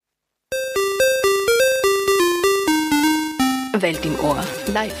Welt im Ohr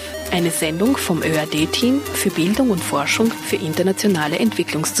live. Eine Sendung vom ÖAD-Team für Bildung und Forschung für internationale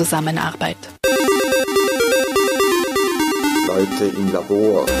Entwicklungszusammenarbeit. Leute im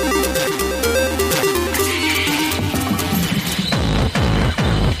Labor.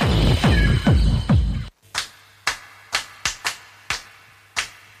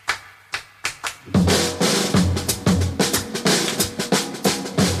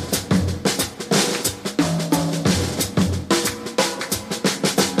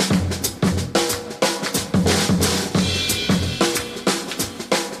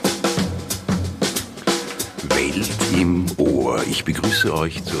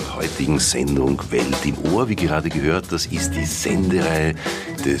 Euch zur heutigen Sendung Welt im Ohr. Wie gerade gehört, das ist die Sendereihe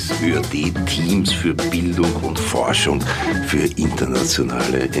des ÖAD-Teams für Bildung und Forschung für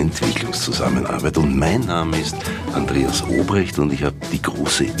internationale Entwicklungszusammenarbeit. Und mein Name ist Andreas Obrecht und ich habe die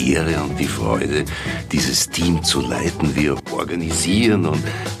große Ehre und die Freude, dieses Team zu leiten. Wir organisieren und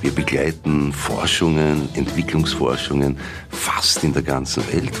wir begleiten Forschungen, Entwicklungsforschungen fast in der ganzen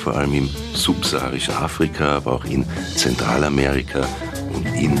Welt, vor allem im subsaharischen Afrika, aber auch in Zentralamerika und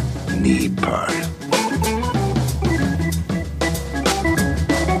in Nepal.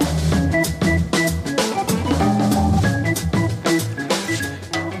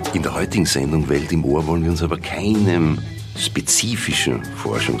 In der heutigen Sendung Welt im Ohr wollen wir uns aber keinem spezifischen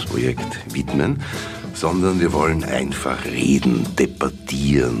Forschungsprojekt widmen, sondern wir wollen einfach reden,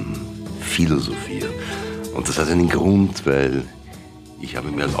 debattieren, philosophieren. Und das hat einen Grund, weil ich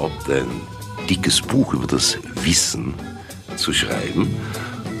habe mir erlaubt, ein dickes Buch über das Wissen zu schreiben.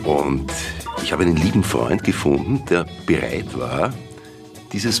 Und ich habe einen lieben Freund gefunden, der bereit war,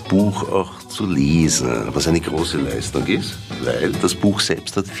 dieses Buch auch zu lesen, was eine große Leistung ist, weil das Buch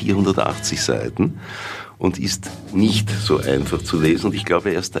selbst hat 480 Seiten und ist nicht so einfach zu lesen. Und ich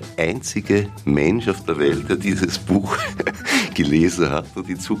glaube, er ist der einzige Mensch auf der Welt, der dieses Buch gelesen hat und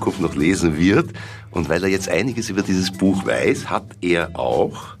in Zukunft noch lesen wird. Und weil er jetzt einiges über dieses Buch weiß, hat er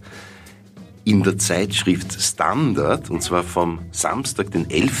auch in der Zeitschrift Standard, und zwar vom Samstag, den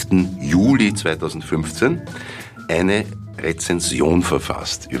 11. Juli 2015, eine Rezension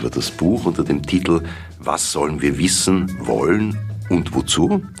verfasst über das Buch unter dem Titel Was sollen wir wissen, wollen und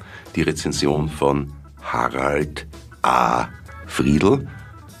wozu? Die Rezension von Harald A. Friedl.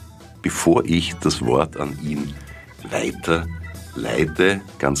 Bevor ich das Wort an ihn weiterleite,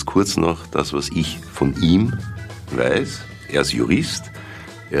 ganz kurz noch das, was ich von ihm weiß. Er ist Jurist,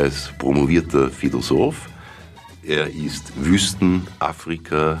 er ist promovierter Philosoph, er ist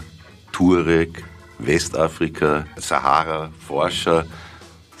Wüsten-Afrika, Tuareg, Westafrika, Sahara-Forscher,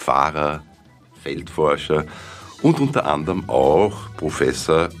 Pfarrer, Feldforscher und unter anderem auch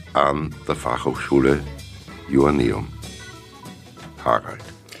Professor an der Fachhochschule Joanneum. Harald.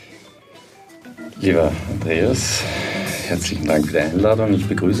 Lieber Andreas, herzlichen Dank für die Einladung. Ich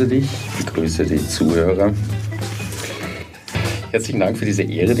begrüße dich, ich begrüße die Zuhörer. Herzlichen Dank für diese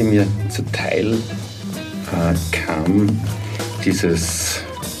Ehre, die mir zuteil kam, dieses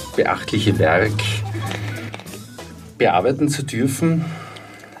beachtliche Werk bearbeiten zu dürfen.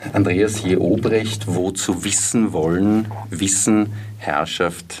 Andreas J. Obrecht, Wozu wissen wollen, Wissen,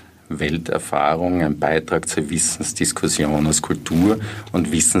 Herrschaft, Welterfahrung, ein Beitrag zur Wissensdiskussion aus Kultur-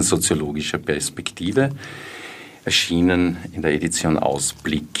 und wissenssoziologischer Perspektive, erschienen in der Edition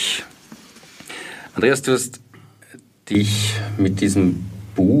Ausblick. Andreas, du hast dich mit diesem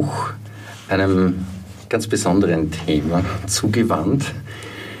Buch einem ganz besonderen Thema zugewandt,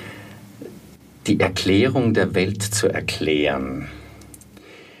 die Erklärung der Welt zu erklären.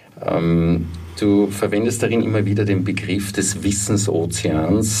 Du verwendest darin immer wieder den Begriff des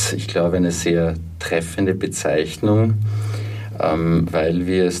Wissensozeans. Ich glaube, eine sehr treffende Bezeichnung, weil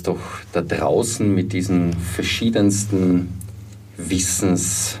wir es doch da draußen mit diesen verschiedensten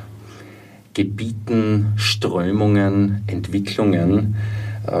Wissensgebieten, Strömungen, Entwicklungen,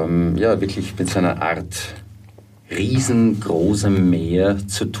 wirklich mit so einer Art riesengroßem Meer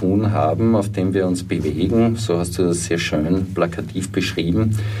zu tun haben, auf dem wir uns bewegen. So hast du das sehr schön plakativ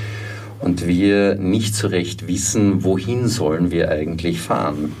beschrieben. Und wir nicht so recht wissen, wohin sollen wir eigentlich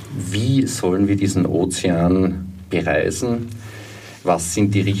fahren? Wie sollen wir diesen Ozean bereisen? Was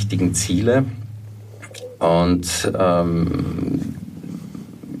sind die richtigen Ziele? Und am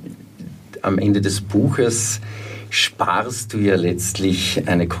Ende des Buches sparst du ja letztlich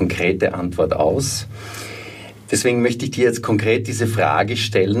eine konkrete Antwort aus. Deswegen möchte ich dir jetzt konkret diese Frage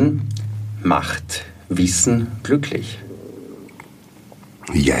stellen: Macht Wissen glücklich?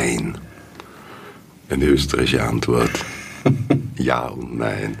 Jein. Eine österreichische Antwort. Ja und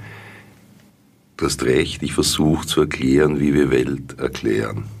nein. Du hast recht, ich versuche zu erklären, wie wir Welt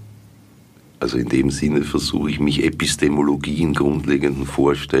erklären. Also in dem Sinne versuche ich mich Epistemologie in grundlegenden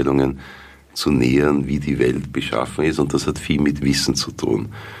Vorstellungen zu nähern, wie die Welt beschaffen ist, und das hat viel mit Wissen zu tun.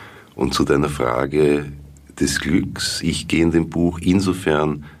 Und zu deiner Frage des Glücks, ich gehe in dem Buch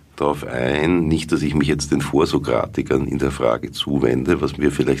insofern darauf ein, nicht, dass ich mich jetzt den Vorsokratikern in der Frage zuwende, was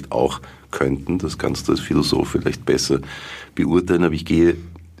wir vielleicht auch könnten, das kannst du als Philosoph vielleicht besser beurteilen, aber ich gehe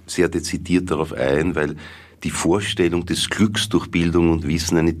sehr dezidiert darauf ein, weil die Vorstellung des Glücks durch Bildung und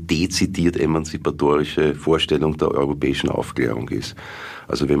Wissen eine dezidiert emanzipatorische Vorstellung der europäischen Aufklärung ist.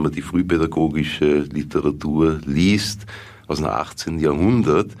 Also wenn man die frühpädagogische Literatur liest aus dem 18.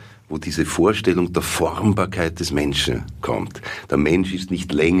 Jahrhundert, wo diese Vorstellung der Formbarkeit des Menschen kommt. Der Mensch ist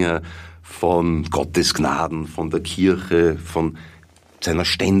nicht länger von Gottes Gnaden, von der Kirche, von seiner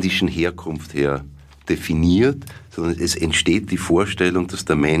ständischen Herkunft her definiert, sondern es entsteht die Vorstellung, dass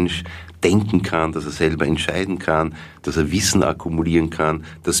der Mensch denken kann, dass er selber entscheiden kann, dass er Wissen akkumulieren kann,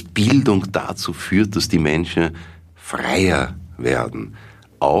 dass Bildung dazu führt, dass die Menschen freier werden.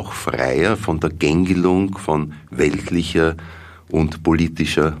 Auch freier von der Gängelung von weltlicher und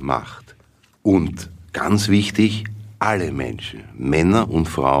politischer Macht. Und ganz wichtig, alle Menschen, Männer und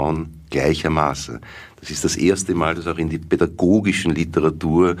Frauen gleichermaßen. Das ist das erste Mal, dass auch in die pädagogischen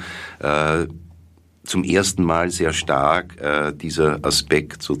Literatur zum ersten Mal sehr stark dieser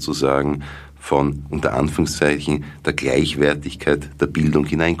Aspekt sozusagen von, unter Anführungszeichen, der Gleichwertigkeit der Bildung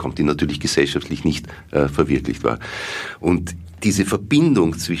hineinkommt, die natürlich gesellschaftlich nicht verwirklicht war. Und diese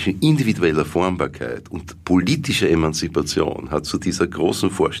Verbindung zwischen individueller Formbarkeit und politischer Emanzipation hat zu dieser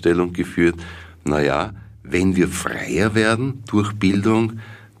großen Vorstellung geführt, naja, wenn wir freier werden durch Bildung,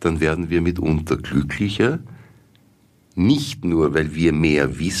 dann werden wir mitunter glücklicher, nicht nur, weil wir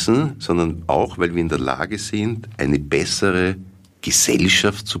mehr wissen, sondern auch, weil wir in der Lage sind, eine bessere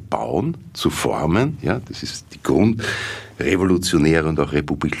Gesellschaft zu bauen, zu formen. Ja, das ist die grundrevolutionäre und auch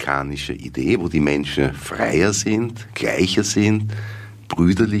republikanische Idee, wo die Menschen freier sind, gleicher sind,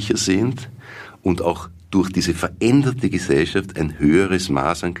 brüderlicher sind und auch durch diese veränderte Gesellschaft ein höheres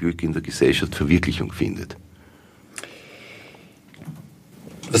Maß an Glück in der Gesellschaft Verwirklichung findet.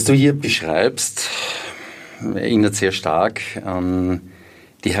 Was du hier beschreibst, erinnert sehr stark an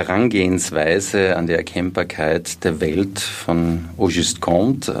die Herangehensweise an die Erkennbarkeit der Welt von Auguste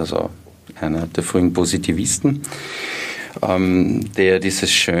Comte, also einer der frühen Positivisten, der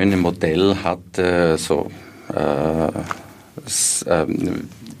dieses schöne Modell hatte,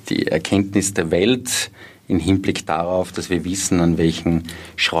 die Erkenntnis der Welt im Hinblick darauf, dass wir wissen, an welchen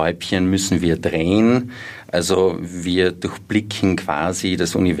Schräubchen müssen wir drehen. Also wir durchblicken quasi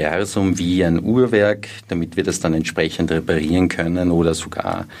das Universum wie ein Uhrwerk, damit wir das dann entsprechend reparieren können oder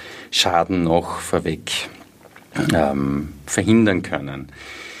sogar Schaden noch vorweg verhindern können.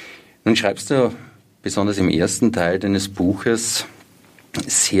 Nun schreibst du besonders im ersten Teil deines Buches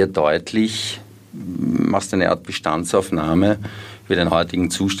sehr deutlich, machst eine Art Bestandsaufnahme über den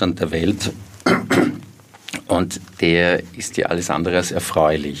heutigen Zustand der Welt. Und der ist ja alles andere als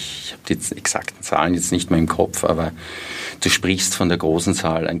erfreulich. Ich habe die exakten Zahlen jetzt nicht mehr im Kopf, aber du sprichst von der großen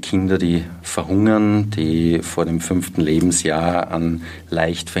Zahl an Kindern, die verhungern, die vor dem 5. Lebensjahr an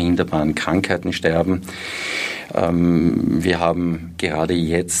leicht verhinderbaren Krankheiten sterben. Wir haben gerade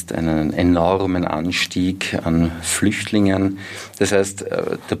jetzt einen enormen Anstieg an Flüchtlingen. Das heißt,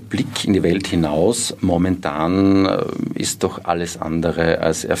 der Blick in die Welt hinaus momentan ist doch alles andere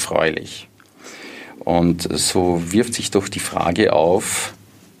als erfreulich. Und so wirft sich doch die Frage auf,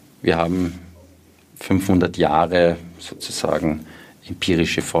 wir haben 500 Jahre sozusagen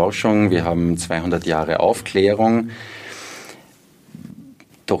empirische Forschung, wir haben 200 Jahre Aufklärung,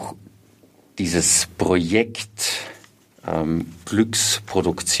 doch dieses Projekt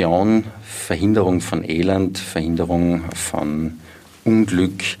Glücksproduktion, Verhinderung von Elend, Verhinderung von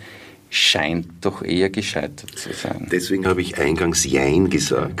Unglück, scheint doch eher gescheitert zu sein. Deswegen habe ich eingangs Jein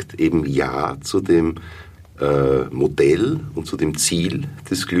gesagt, eben Ja zu dem Modell und zu dem Ziel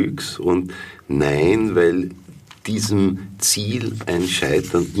des Glücks und Nein, weil diesem Ziel ein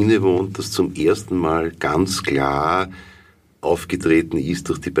Scheitern innewohnt, das zum ersten Mal ganz klar aufgetreten ist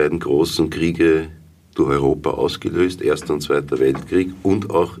durch die beiden großen Kriege durch Europa ausgelöst, Erster und Zweiter Weltkrieg, und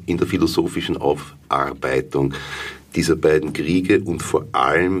auch in der philosophischen Aufarbeitung dieser beiden Kriege und vor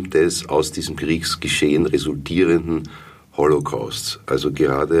allem des aus diesem Kriegsgeschehen resultierenden Holocausts. Also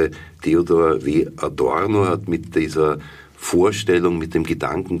gerade Theodor W. Adorno hat mit dieser Vorstellung, mit dem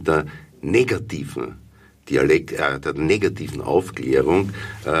Gedanken der negativen der negativen Aufklärung,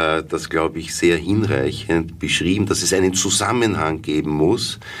 das, glaube ich, sehr hinreichend beschrieben, dass es einen Zusammenhang geben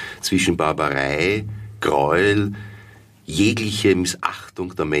muss zwischen Barbarei, Gräuel, jegliche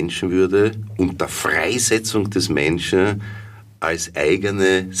Missachtung der Menschenwürde und der Freisetzung des Menschen als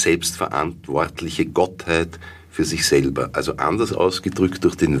eigene, selbstverantwortliche Gottheit für sich selber. Also anders ausgedrückt,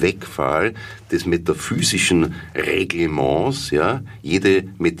 durch den Wegfall des metaphysischen Reglements, ja, jede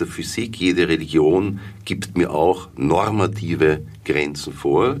Metaphysik, jede Religion gibt mir auch normative Grenzen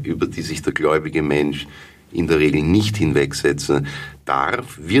vor, über die sich der gläubige Mensch in der Regel nicht hinwegsetzen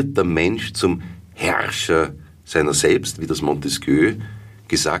darf, wird der Mensch zum Herrscher seiner selbst, wie das Montesquieu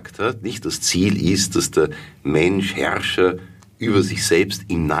gesagt hat. Nicht das Ziel ist, dass der Mensch Herrscher über sich selbst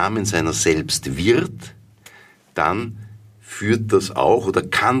im Namen seiner selbst wird, dann führt das auch oder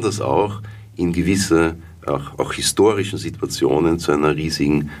kann das auch in gewisser, auch historischen Situationen zu einer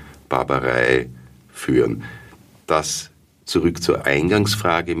riesigen Barbarei führen. Das zurück zur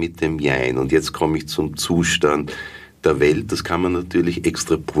Eingangsfrage mit dem Jein. Und jetzt komme ich zum Zustand der Welt. Das kann man natürlich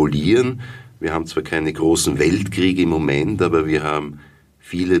extrapolieren. Wir haben zwar keine großen Weltkriege im Moment, aber wir haben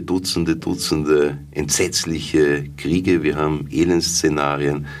viele Dutzende entsetzliche Kriege. Wir haben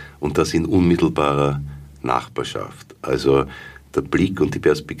Elendsszenarien und das in unmittelbarer Nachbarschaft. Also der Blick und die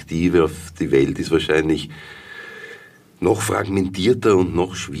Perspektive auf die Welt ist wahrscheinlich noch fragmentierter und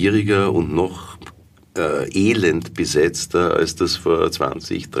noch schwieriger und noch elend besetzter, als das vor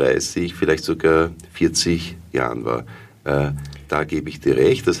 20, 30, vielleicht sogar 40 Jahren war. Da gebe ich dir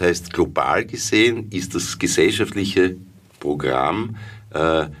recht. Das heißt, global gesehen ist das gesellschaftliche Programm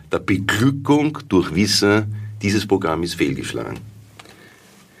der Beglückung durch Wissen, dieses Programm ist fehlgeschlagen.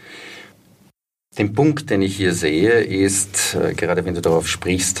 Den Punkt, den ich hier sehe, ist, gerade wenn du davon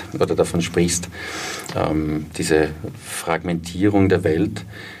sprichst, diese Fragmentierung der Welt,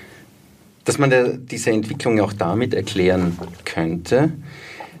 dass man diese Entwicklung auch damit erklären könnte,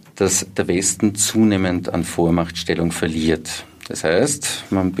 dass der Westen zunehmend an Vormachtstellung verliert. Das heißt,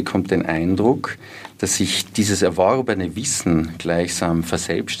 man bekommt den Eindruck, dass sich dieses erworbene Wissen gleichsam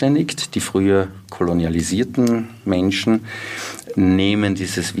verselbstständigt. Die früher kolonialisierten Menschen nehmen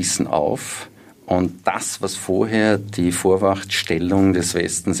dieses Wissen auf. Und das, was vorher die Vormachtstellung des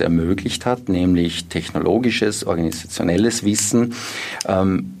Westens ermöglicht hat, nämlich technologisches, organisationelles Wissen,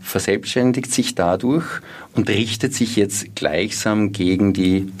 verselbstständigt sich dadurch und richtet sich jetzt gleichsam gegen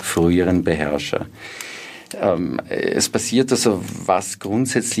die früheren Beherrscher. Es passiert also, was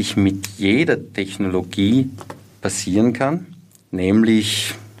grundsätzlich mit jeder Technologie passieren kann,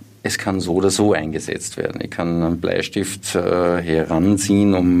 nämlich es kann so oder so eingesetzt werden. Ich kann einen Bleistift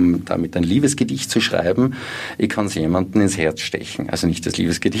heranziehen, um damit ein Liebesgedicht zu schreiben. Ich kann es jemandem ins Herz stechen. Also nicht das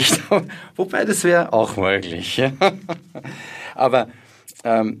Liebesgedicht, wobei das wäre auch möglich. Ja? Aber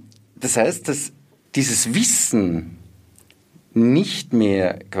das heißt, dass dieses Wissen nicht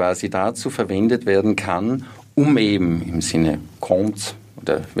mehr quasi dazu verwendet werden kann, um eben im Sinne Kants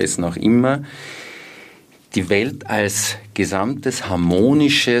oder wessen auch immer, die Welt als gesamtes,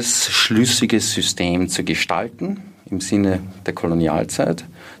 harmonisches, schlüssiges System zu gestalten, im Sinne der Kolonialzeit,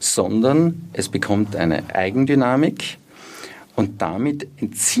 sondern es bekommt eine Eigendynamik und damit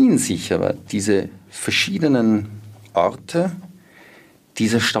entziehen sich aber diese verschiedenen Orte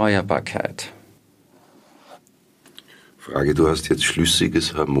dieser Steuerbarkeit. Frage, du hast jetzt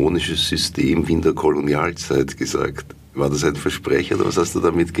schlüssiges, harmonisches System wie in der Kolonialzeit gesagt. War das ein Versprecher oder was hast du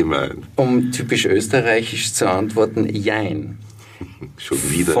damit gemeint? Um typisch österreichisch zu antworten, Jein. Schon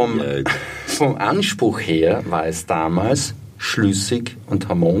wieder Jein. Vom Anspruch her war es damals schlüssig und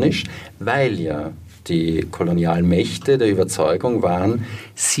harmonisch, weil ja die Kolonialmächte der Überzeugung waren,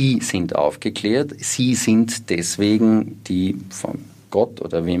 sie sind aufgeklärt, sie sind deswegen die von Gott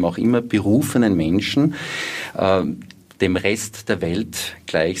oder wem auch immer berufenen Menschen, dem Rest der Welt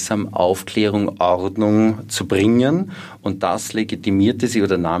gleichsam Aufklärung, Ordnung zu bringen. Und das legitimierte sie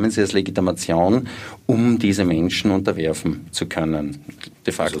oder nahmen sie als Legitimation, um diese Menschen unterwerfen zu können.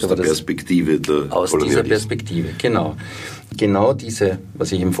 De facto also aus der Perspektive der aus dieser Perspektive, genau. Genau diese,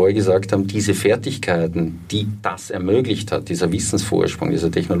 was ich eben vorher gesagt habe, diese Fertigkeiten, die das ermöglicht hat, dieser Wissensvorsprung,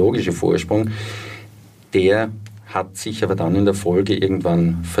 dieser technologische Vorsprung, der hat sich aber dann in der Folge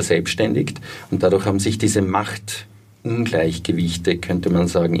irgendwann verselbstständigt und dadurch haben sich diese Machtungleichgewichte, könnte man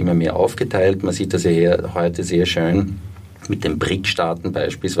sagen, immer mehr aufgeteilt. Man sieht das ja heute sehr schön mit den BRIC-Staaten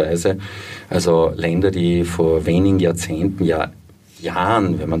beispielsweise, also Länder, die vor wenigen Jahrzehnten,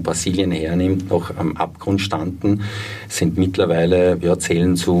 Jahren, wenn man Brasilien hernimmt, noch am Abgrund standen, sind mittlerweile,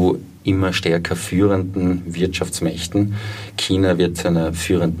 zählen zu immer stärker führenden Wirtschaftsmächten. China wird zu einer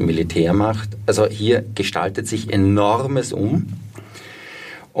führenden Militärmacht. Also hier gestaltet sich Enormes um.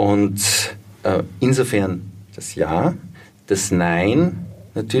 Und insofern das Ja, das Nein,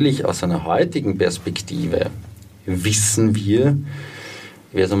 natürlich aus einer heutigen Perspektive wissen wir,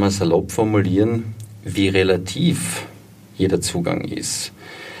 ich werde es mal salopp formulieren, wie relativ jeder Zugang ist.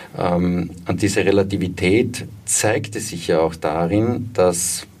 Und diese Relativität zeigte sich ja auch darin,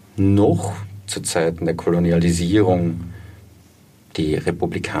 dass noch zu Zeiten der Kolonialisierung die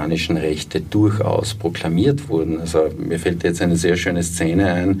republikanischen Rechte durchaus proklamiert wurden. Also mir fällt jetzt eine sehr schöne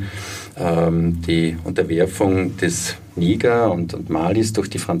Szene ein, die Unterwerfung des Niger und Malis durch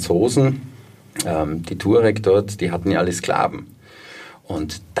die Franzosen. Die Tuareg dort, die hatten ja alle Sklaven.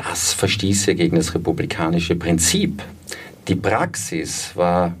 Und das verstieß ja gegen das republikanische Prinzip. Die Praxis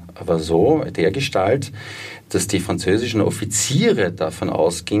war aber so, dergestalt, dass die französischen Offiziere davon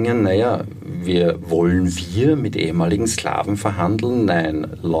ausgingen, wollen wir mit ehemaligen Sklaven verhandeln? Nein,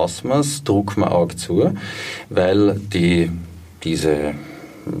 lassen wir's, drucken wir Auge zu, weil diese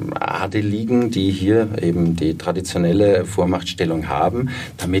Adeligen, die hier eben die traditionelle Vormachtstellung haben,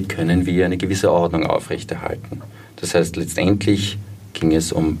 damit können wir eine gewisse Ordnung aufrechterhalten. Das heißt, letztendlich ging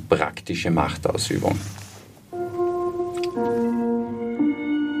es um praktische Machtausübung.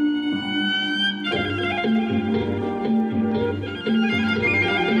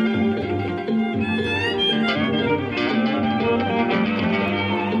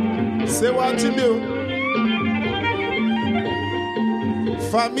 Sewa Timbio,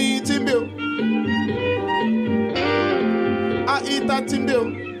 Famille Timbio, Aita Timbio,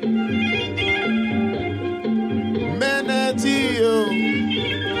 Menetio,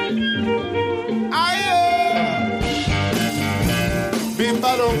 Ayo,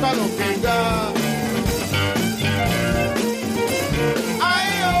 Bimbalo Kalo Kenga,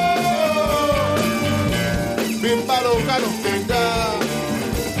 Ayo, Bimbalo Kalo Kenga.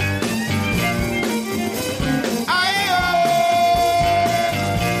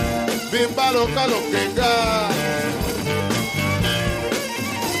 Bimbalo Kalo Kenga,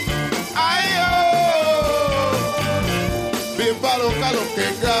 ayo, Bimbalo Kalo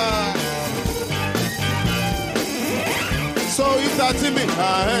Kenga. So itatimi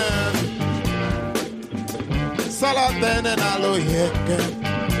salatene na lo yeke.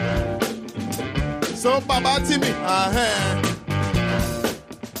 So babatimi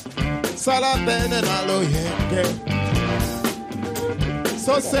salatene na lo yeke.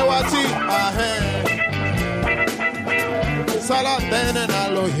 So sewati salatene na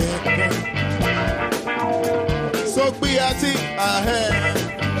lo yeke. So biati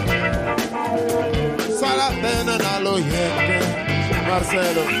salatene na lo yeke.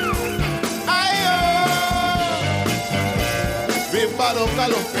 Marcelo, ayo, Bimbalo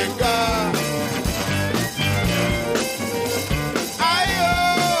Kalo Kenga, ayo,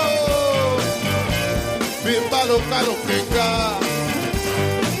 Bimbalo Kalo Kenga.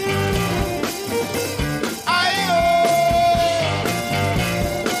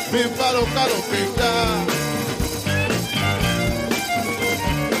 Bimbalo Kalo Kenga,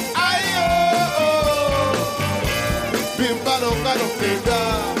 ayo, Bimbalo Kalo Kenga.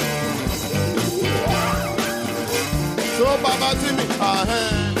 So baba timi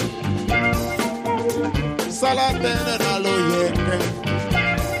salatene na lo yeke.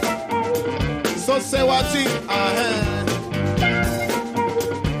 So sewati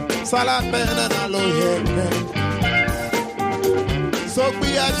salatene na lo yeke. So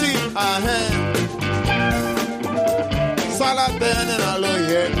biati salatene na lo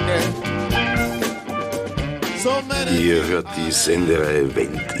yeke. Ihr hört die Sendereihe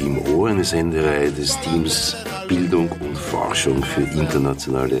Welt im Ohr, eine Sendereihe des Teams Bildung und Forschung für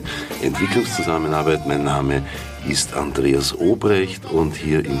internationale Entwicklungszusammenarbeit. Mein Name ist Andreas Obrecht und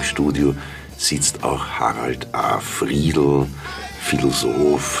hier im Studio sitzt auch Harald A. Friedl,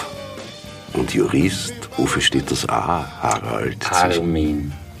 Philosoph und Jurist. Wofür steht das A, Harald?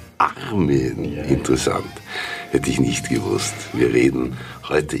 Armin. Armin, ja. Interessant. Hätte ich nicht gewusst. Wir reden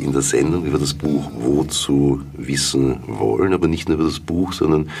heute in der Sendung über das Buch Wozu wissen wollen, aber nicht nur über das Buch,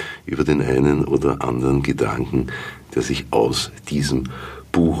 sondern über den einen oder anderen Gedanken, der sich aus diesem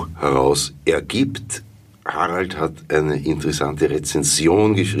Buch heraus ergibt. Harald hat eine interessante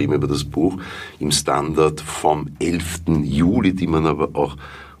Rezension geschrieben über das Buch im Standard vom 11. Juli, die man aber auch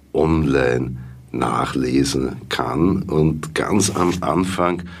online nachlesen kann. Und ganz am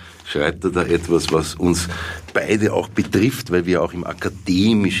Anfang schreibt er da etwas, was uns beide auch betrifft, weil wir auch im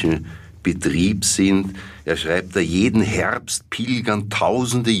akademischen Betrieb sind. Er schreibt da, jeden Herbst pilgern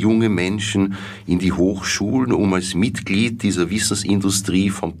tausende junge Menschen in die Hochschulen, um als Mitglied dieser Wissensindustrie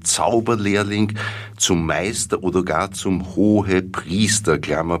vom Zauberlehrling zum Meister oder gar zum Hohepriester,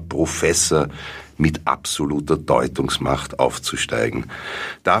 Klammer Professor, mit absoluter Deutungsmacht aufzusteigen.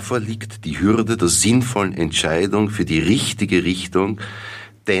 Davor liegt die Hürde der sinnvollen Entscheidung für die richtige Richtung,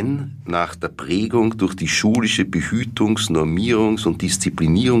 denn nach der Prägung durch die schulische Behütungs-, Normierungs- und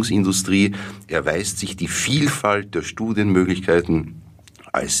Disziplinierungsindustrie erweist sich die Vielfalt der Studienmöglichkeiten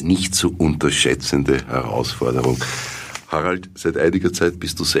als nicht zu unterschätzende Herausforderung. Harald, seit einiger Zeit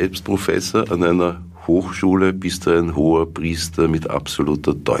bist du selbst Professor an einer Hochschule, bist du ein hoher Priester mit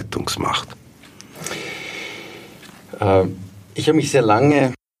absoluter Deutungsmacht. Ich habe mich sehr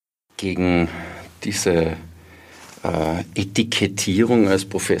lange gegen diese Etikettierung als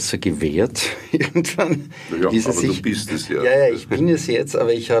Professor gewehrt. Irgendwann ja, aber du bist es ja. Ja, ich bin es jetzt,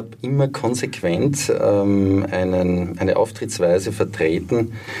 aber ich habe immer konsequent eine Auftrittsweise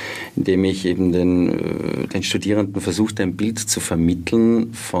vertreten, indem ich eben den Studierenden versuchte, ein Bild zu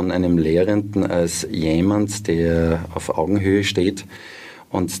vermitteln von einem Lehrenden als jemand, der auf Augenhöhe steht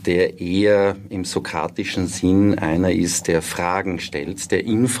und der eher im sokratischen Sinn einer ist, der Fragen stellt, der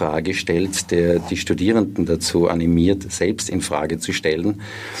in Frage stellt, der die Studierenden dazu animiert, selbst in Frage zu stellen.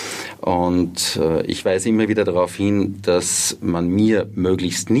 Und ich weise immer wieder darauf hin, dass man mir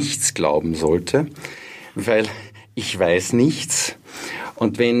möglichst nichts glauben sollte, weil ich weiß nichts.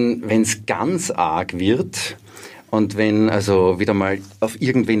 Und wenn es ganz arg wird, und wenn also wieder mal auf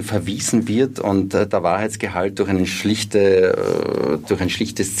irgendwen verwiesen wird und der Wahrheitsgehalt durch ein schlichtes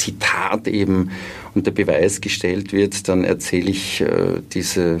Zitat eben unter Beweis gestellt wird, dann erzähle ich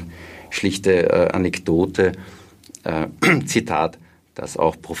diese schlichte Anekdote, Zitat, dass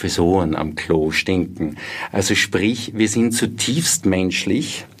auch Professoren am Klo stinken. Also sprich, wir sind zutiefst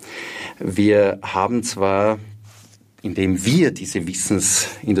menschlich. Wir haben zwar, indem wir diese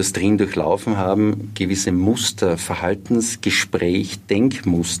Wissensindustrien durchlaufen haben, gewisse Muster, Verhaltensgespräch,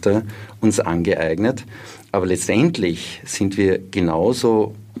 Denkmuster uns angeeignet. Aber letztendlich sind wir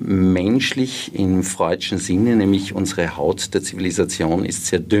genauso menschlich im freudschen Sinne, nämlich unsere Haut der Zivilisation ist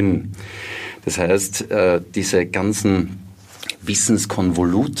sehr dünn. Das heißt, diese ganzen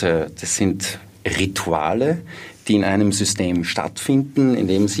Wissenskonvolute, das sind Rituale, die in einem System stattfinden, in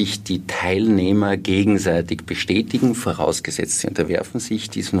dem sich die Teilnehmer gegenseitig bestätigen, vorausgesetzt sie unterwerfen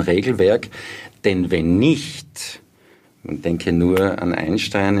sich diesem Regelwerk. Denn wenn nicht, man denke nur an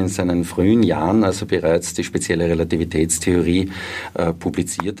Einstein in seinen frühen Jahren, als er bereits die spezielle Relativitätstheorie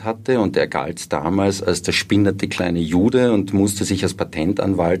publiziert hatte, und er galt damals als der spinnerte kleine Jude und musste sich als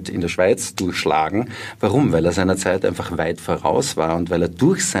Patentanwalt in der Schweiz durchschlagen. Warum? Weil er seiner Zeit einfach weit voraus war und weil er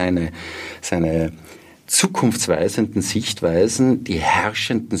durch seine zukunftsweisenden Sichtweisen die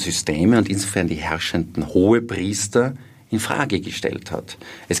herrschenden Systeme und insofern die herrschenden Hohepriester in Frage gestellt hat.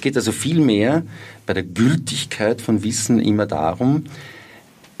 Es geht also vielmehr bei der Gültigkeit von Wissen immer darum,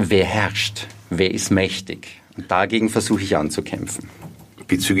 wer herrscht, wer ist mächtig. Und dagegen versuche ich anzukämpfen.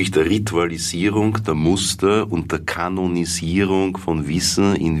 Bezüglich der Ritualisierung, der Muster und der Kanonisierung von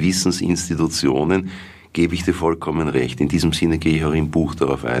Wissen in Wissensinstitutionen gebe ich dir vollkommen recht. In diesem Sinne gehe ich auch im Buch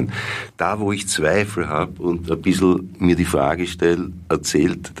darauf ein. Da, wo ich Zweifel habe und ein bisschen mir die Frage stelle,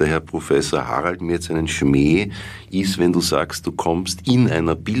 erzählt der Herr Professor Harald mir jetzt einen Schmäh, ist, wenn du sagst, du kommst in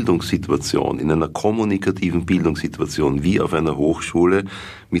einer Bildungssituation, in einer kommunikativen Bildungssituation, wie auf einer Hochschule,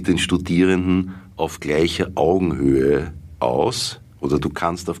 mit den Studierenden auf gleicher Augenhöhe aus, oder du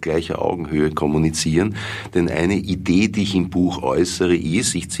kannst auf gleicher Augenhöhe kommunizieren, denn eine Idee, die ich im Buch äußere,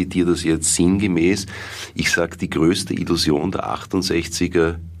 ist, ich zitiere das jetzt sinngemäß, ich sage, die größte Illusion der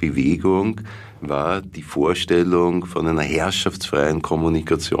 68er Bewegung war die Vorstellung von einer herrschaftsfreien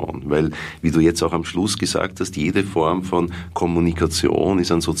Kommunikation, weil, wie du jetzt auch am Schluss gesagt hast, jede Form von Kommunikation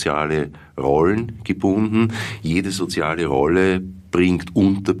ist an soziale Rollen gebunden, jede soziale Rolle bringt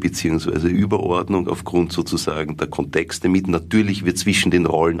Unter- bzw. Überordnung aufgrund sozusagen der Kontexte mit. Natürlich wird zwischen den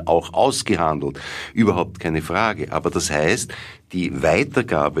Rollen auch ausgehandelt, überhaupt keine Frage. Aber das heißt, die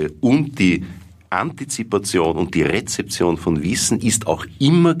Weitergabe und die Antizipation und die Rezeption von Wissen ist auch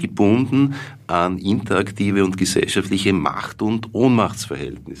immer gebunden an interaktive und gesellschaftliche Macht- und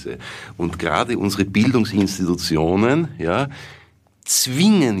Ohnmachtsverhältnisse. Und gerade unsere Bildungsinstitutionen,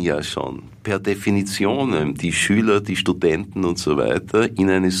 zwingen ja schon per Definition die Schüler, die Studenten und so weiter in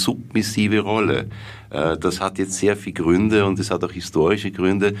eine submissive Rolle. Das hat jetzt sehr viele Gründe und es hat auch historische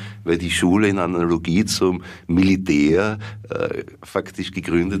Gründe, weil die Schule in Analogie zum Militär faktisch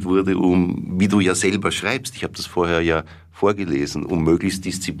gegründet wurde, um, wie du ja selber schreibst, ich habe das vorher ja vorgelesen, um möglichst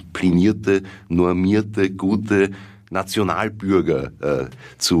disziplinierte, normierte, gute Nationalbürger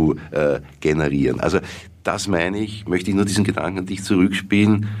zu generieren. Also das meine ich, möchte ich nur diesen Gedanken an dich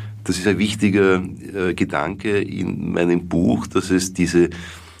zurückspielen. Das ist ein wichtiger Gedanke in meinem Buch, dass es diese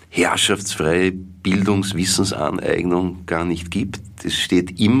herrschaftsfreie Bildungswissensaneignung gar nicht gibt. Es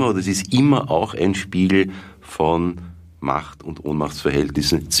steht immer, oder es ist immer auch ein Spiegel von Macht- und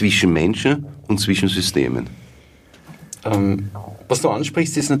Ohnmachtsverhältnissen zwischen Menschen und zwischen Systemen. Was du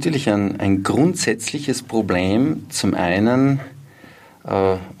ansprichst, ist natürlich ein grundsätzliches Problem. Zum einen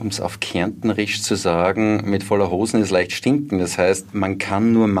um es auf Kärntnerisch zu sagen, mit voller Hosen ist leicht stinken. Das heißt, man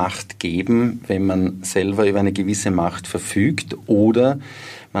kann nur Macht geben, wenn man selber über eine gewisse Macht verfügt, oder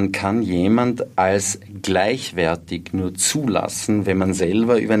man kann jemand als gleichwertig nur zulassen, wenn man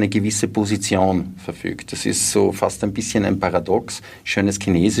selber über eine gewisse Position verfügt. Das ist so fast ein bisschen ein Paradox. Schönes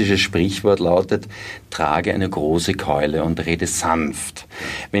chinesisches Sprichwort lautet: trage eine große Keule und rede sanft.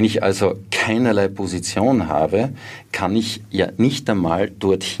 Wenn ich also keinerlei Position habe, kann ich ja nicht einmal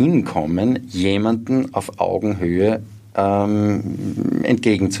dorthin kommen, jemanden auf Augenhöhe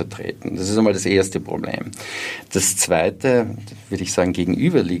entgegenzutreten. Das ist einmal das erste Problem. Das zweite, würde ich sagen,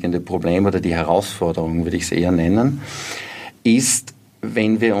 gegenüberliegende Problem oder die Herausforderung, würde ich es eher nennen, ist,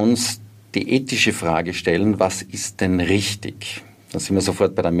 wenn wir uns die ethische Frage stellen, was ist denn richtig? Da sind wir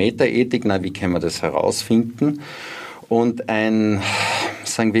sofort bei der Metaethik, wie können wir das herausfinden? Und ein,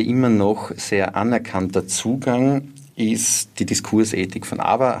 sagen wir immer noch, sehr anerkannter Zugang ist die Diskursethik von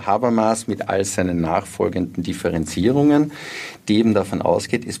Habermas mit all seinen nachfolgenden Differenzierungen, die eben davon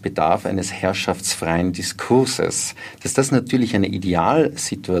ausgeht, es bedarf eines herrschaftsfreien Diskurses. Dass das natürlich eine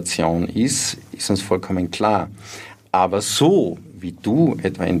Idealsituation ist uns vollkommen klar. Aber so, wie du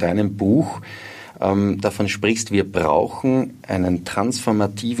etwa in deinem Buch davon sprichst, wir brauchen einen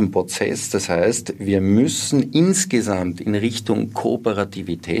transformativen Prozess. Das heißt, wir müssen insgesamt in Richtung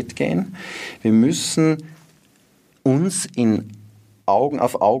Kooperativität gehen. Wir müssen uns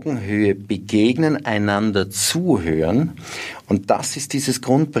auf Augenhöhe begegnen, einander zuhören. Und das ist dieses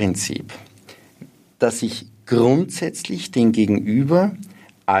Grundprinzip, dass ich grundsätzlich den Gegenüber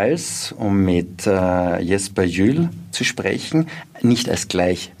als, um mit Jesper Juhl zu sprechen, nicht als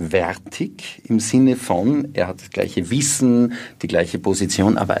gleichwertig im Sinne von, er hat das gleiche Wissen, die gleiche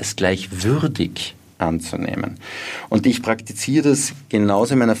Position, aber als gleichwürdig anzunehmen. Und ich praktiziere das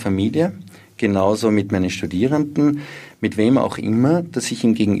genauso in meiner Familie, genauso mit meinen Studierenden, mit wem auch immer, dass ich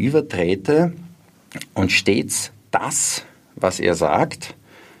ihm gegenüber trete und stets das, was er sagt,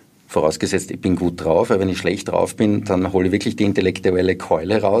 vorausgesetzt, ich bin gut drauf, weil wenn ich schlecht drauf bin, dann hole ich wirklich die intellektuelle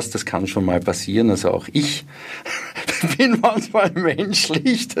Keule raus. Das kann schon mal passieren. Also auch ich bin manchmal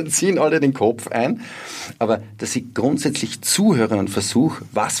menschlich, dann ziehen alle den Kopf ein. Aber dass ich grundsätzlich zuhöre und versuche,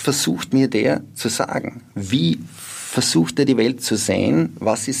 was versucht mir der zu sagen? Wie versucht er die Welt zu sehen?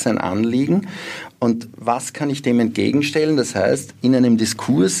 Was ist sein Anliegen? Und was kann ich dem entgegenstellen? Das heißt, in einem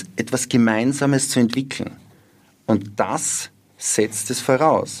Diskurs etwas Gemeinsames zu entwickeln. Und das setzt es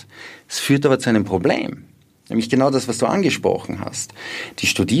voraus. Es führt aber zu einem Problem, nämlich genau das, was du angesprochen hast. Die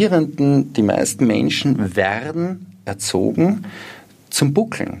Studierenden, die meisten Menschen werden erzogen zum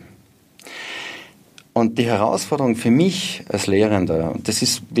Buckeln. Und die Herausforderung für mich als Lehrender, und das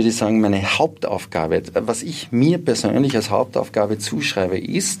ist, würde ich sagen, meine Hauptaufgabe, was ich mir persönlich als Hauptaufgabe zuschreibe,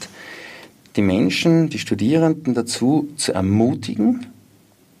 ist, die Menschen, die Studierenden dazu zu ermutigen,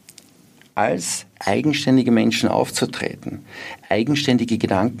 als eigenständige Menschen aufzutreten, eigenständige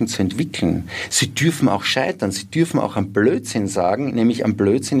Gedanken zu entwickeln. Sie dürfen auch scheitern, sie dürfen auch am Blödsinn sagen, nämlich am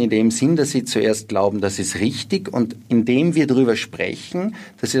Blödsinn in dem Sinn, dass sie zuerst glauben, das ist richtig, und indem wir darüber sprechen,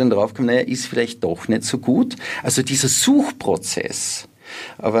 dass sie dann draufkommen, ist vielleicht doch nicht so gut. Also dieser Suchprozess,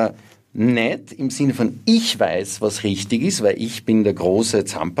 aber nicht im Sinne von, ich weiß, was richtig ist, weil ich bin der große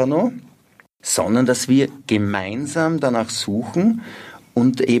Zampano, sondern dass wir gemeinsam danach suchen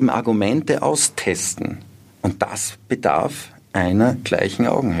und eben Argumente austesten. Und das bedarf einer gleichen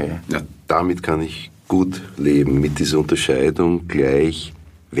Augenhöhe. Ja, damit kann ich gut leben, mit dieser Unterscheidung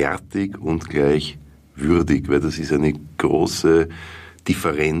gleichwertig und gleichwürdig, weil das ist eine große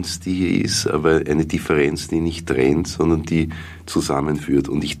Differenz, die hier ist, aber eine Differenz, die nicht trennt, sondern die zusammenführt.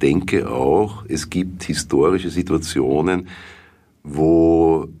 Und ich denke auch, es gibt historische Situationen,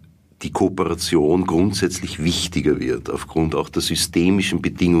 wo die Kooperation grundsätzlich wichtiger wird, aufgrund auch der systemischen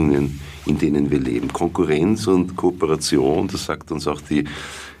Bedingungen, in denen wir leben. Konkurrenz und Kooperation, das sagt uns auch die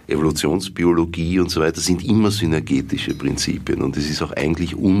Evolutionsbiologie und so weiter, sind immer synergetische Prinzipien, und es ist auch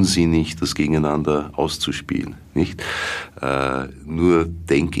eigentlich unsinnig, das gegeneinander auszuspielen, nicht? Nur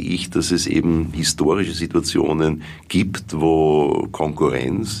denke ich, dass es eben historische Situationen gibt, wo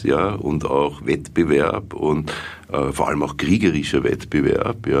Konkurrenz, ja, und auch Wettbewerb und vor allem auch kriegerischer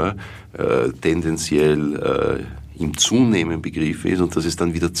Wettbewerb, ja, tendenziell im Zunehmen Begriff ist, und dass es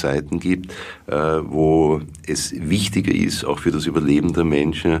dann wieder Zeiten gibt, wo es wichtiger ist, auch für das Überleben der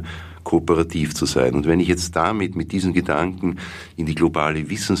Menschen, kooperativ zu sein. Und wenn ich jetzt mit diesen Gedanken in die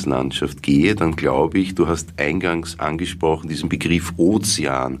globale Wissenslandschaft gehe, dann glaube ich, du hast eingangs angesprochen, diesen Begriff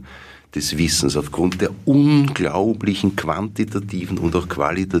Ozean, des Wissens, aufgrund der unglaublichen quantitativen und auch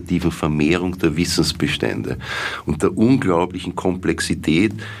qualitativen Vermehrung der Wissensbestände und der unglaublichen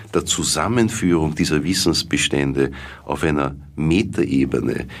Komplexität der Zusammenführung dieser Wissensbestände auf einer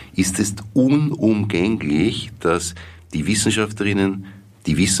Metaebene, ist es unumgänglich, dass die Wissenschaftlerinnen,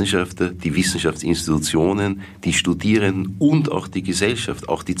 die Wissenschaftler, die Wissenschaftsinstitutionen, die Studierenden und auch die Gesellschaft,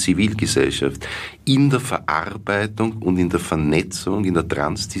 auch die Zivilgesellschaft in der Verarbeitung und in der Vernetzung, in der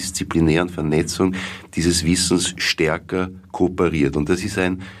transdisziplinären Vernetzung dieses Wissens stärker kooperiert. Und das ist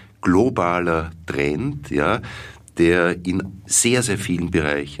ein globaler Trend, ja, der in sehr, sehr vielen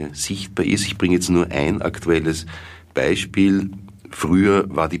Bereichen sichtbar ist. Ich bringe jetzt nur ein aktuelles Beispiel. Früher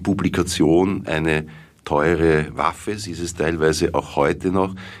war die Publikation eine teure Waffe, sie ist es teilweise auch heute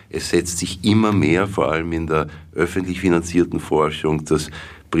noch. Es setzt sich immer mehr, vor allem in der öffentlich finanzierten Forschung, das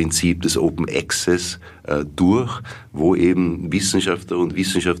Prinzip des Open Access durch, wo eben Wissenschaftler und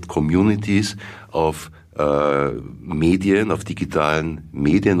Wissenschafts-Communities auf Medien, auf digitalen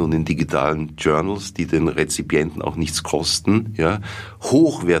Medien und in digitalen Journals, die den Rezipienten auch nichts kosten, ja,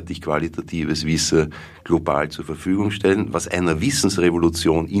 hochwertig qualitatives Wissen global zur Verfügung stellen, was einer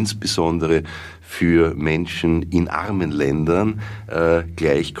Wissensrevolution insbesondere für Menschen in armen Ländern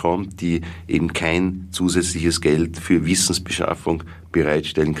gleichkommt, die eben kein zusätzliches Geld für Wissensbeschaffung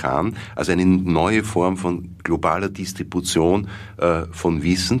bereitstellen kann. Also eine neue Form von globaler Distribution von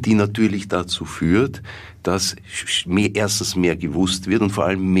Wissen, die natürlich dazu führt, dass erstens mehr gewusst wird und vor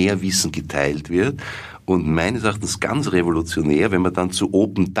allem mehr Wissen geteilt wird. Und meines Erachtens ganz revolutionär, wenn man dann zu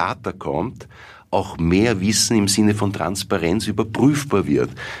Open Data kommt, auch mehr Wissen im Sinne von Transparenz überprüfbar wird.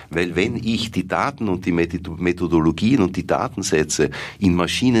 Weil wenn ich die Daten und die Methodologien und die Datensätze in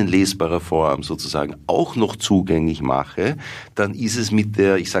maschinenlesbarer Form sozusagen auch noch zugänglich mache, dann ist es mit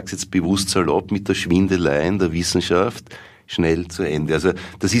der, ich sage es jetzt bewusst salopp, mit der Schwindelei in der Wissenschaft schnell zu Ende. Also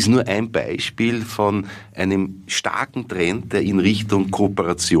das ist nur ein Beispiel von einem starken Trend, der in Richtung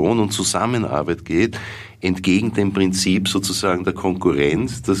Kooperation und Zusammenarbeit geht, entgegen dem Prinzip sozusagen der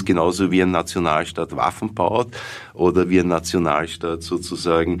Konkurrenz, dass genauso wie ein Nationalstaat Waffen baut oder wie ein Nationalstaat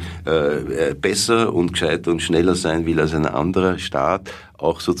sozusagen besser und gescheiter und schneller sein will als ein anderer Staat,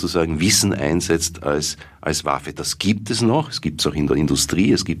 auch sozusagen Wissen einsetzt als Waffe. Das gibt es noch, es gibt es auch in der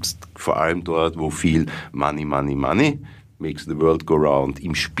Industrie, es gibt es vor allem dort, wo viel Money makes the world go round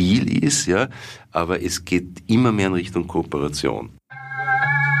im Spiel ist, ja, aber es geht immer mehr in Richtung Kooperation.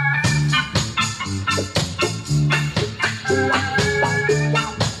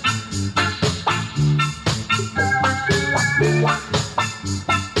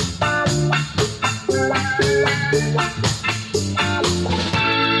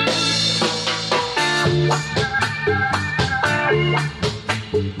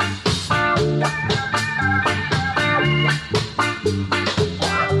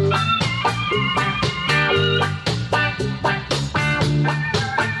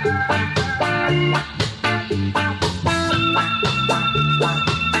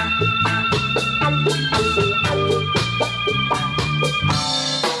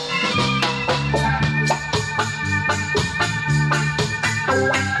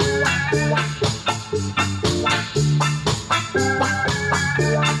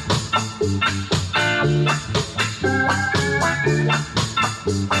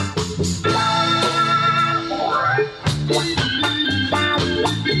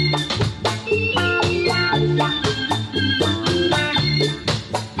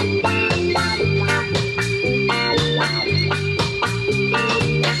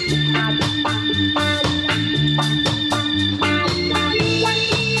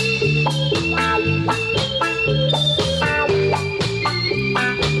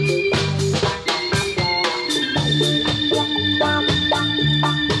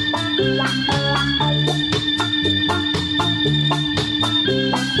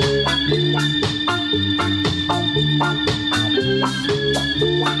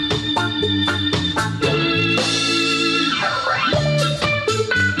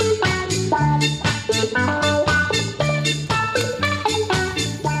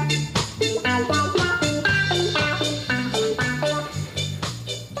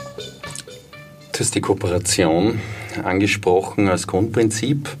 Du hast die Kooperation angesprochen als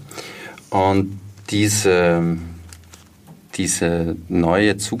Grundprinzip und diese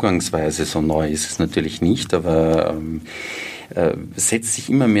neue Zugangsweise, so neu ist es natürlich nicht, aber setzt sich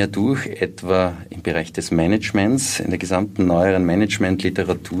immer mehr durch, etwa im Bereich des Managements. In der gesamten neueren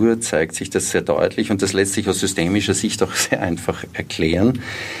Management-Literatur zeigt sich das sehr deutlich und das lässt sich aus systemischer Sicht auch sehr einfach erklären,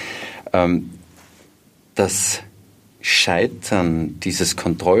 dass Scheitern dieses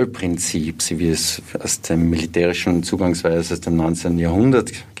Kontrollprinzips, wie wir es aus dem militärischen Zugangsweise aus dem 19.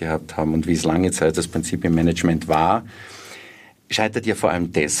 Jahrhundert gehabt haben und wie es lange Zeit das Prinzip im Management war, scheitert ja vor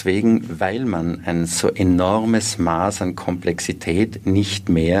allem deswegen, weil man ein so enormes Maß an Komplexität nicht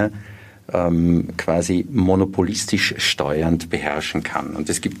mehr quasi monopolistisch steuernd beherrschen kann. Und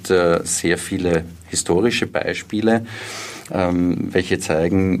es gibt sehr viele historische Beispiele, welche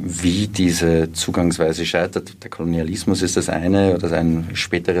zeigen, wie diese Zugangsweise scheitert. Der Kolonialismus ist das eine, oder ein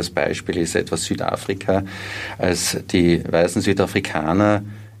späteres Beispiel ist etwa Südafrika, als die weißen Südafrikaner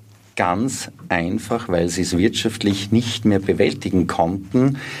ganz einfach, weil sie es wirtschaftlich nicht mehr bewältigen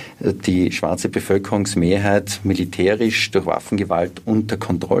konnten, die schwarze Bevölkerungsmehrheit militärisch durch Waffengewalt unter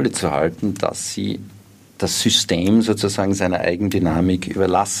Kontrolle zu halten, dass sie das System sozusagen seiner Eigendynamik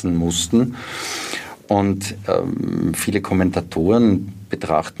überlassen mussten. Und viele Kommentatoren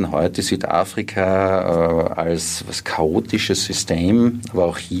betrachten heute Südafrika als was chaotisches System, aber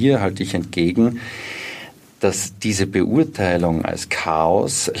auch hier halte ich entgegen, dass diese Beurteilung als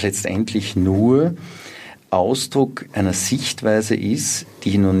Chaos letztendlich nur Ausdruck einer Sichtweise ist,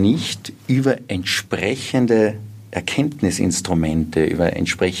 die noch nicht über entsprechende Erkenntnisinstrumente, über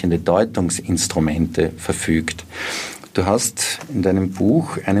entsprechende Deutungsinstrumente verfügt. Du hast in deinem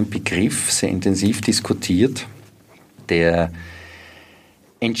Buch einen Begriff sehr intensiv diskutiert, der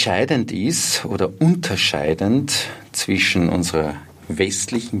entscheidend ist oder unterscheidend zwischen unserer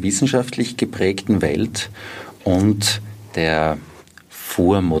westlichen, wissenschaftlich geprägten Welt und der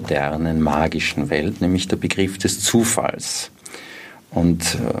vormodernen, magischen Welt, nämlich der Begriff des Zufalls.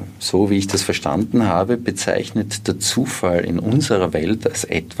 Und so wie ich das verstanden habe, bezeichnet der Zufall in unserer Welt als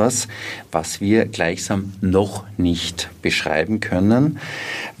etwas, was wir gleichsam noch nicht beschreiben können,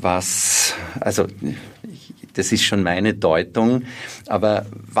 das ist schon meine Deutung, aber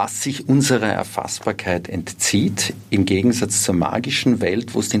was sich unserer Erfassbarkeit entzieht, im Gegensatz zur magischen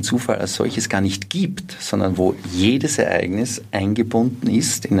Welt, wo es den Zufall als solches gar nicht gibt, sondern wo jedes Ereignis eingebunden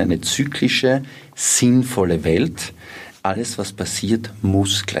ist in eine zyklische, sinnvolle Welt. Alles, was passiert,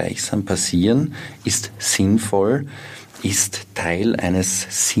 muss gleichsam passieren, ist sinnvoll, ist Teil eines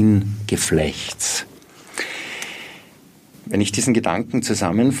Sinngeflechts. Wenn ich diesen Gedanken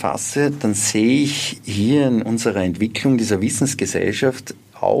zusammenfasse, dann sehe ich hier in unserer Entwicklung dieser Wissensgesellschaft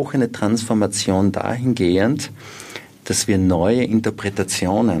auch eine Transformation dahingehend, dass wir neue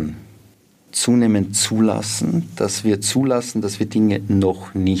Interpretationen zunehmend zulassen, dass wir Dinge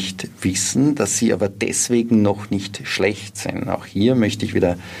noch nicht wissen, dass sie aber deswegen noch nicht schlecht sind. Auch hier möchte ich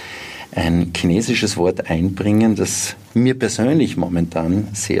wieder ein chinesisches Wort einbringen, das mir persönlich momentan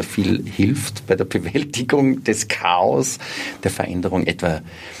sehr viel hilft bei der Bewältigung des Chaos, der Veränderung etwa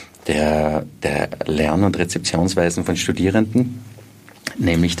der Lern- und Rezeptionsweisen von Studierenden,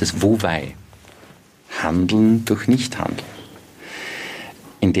 nämlich das Wu-Wei, Handeln durch Nichthandeln.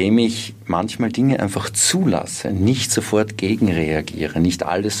 Indem ich manchmal Dinge einfach zulasse, nicht sofort gegenreagiere, nicht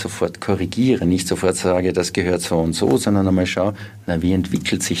alles sofort korrigiere, nicht sofort sage, das gehört so und so, sondern einmal schaue, wie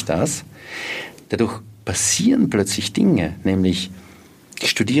entwickelt sich das? Dadurch passieren plötzlich Dinge, nämlich die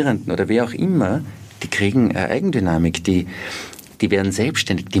Studierenden oder wer auch immer, die kriegen eine Eigendynamik, die werden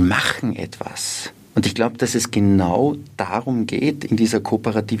selbstständig, die machen etwas. Und ich glaube, dass es genau darum geht in dieser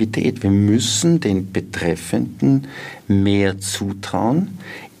Kooperativität. Wir müssen den Betreffenden mehr zutrauen,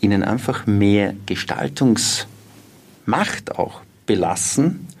 ihnen einfach mehr Gestaltungsmacht auch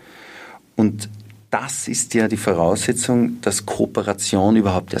belassen. Und das ist ja die Voraussetzung, dass Kooperation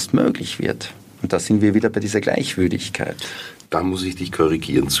überhaupt erst möglich wird. Und da sind wir wieder bei dieser Gleichwürdigkeit. Da muss ich dich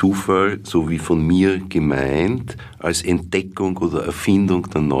korrigieren. Zufall, so wie von mir gemeint, als Entdeckung oder Erfindung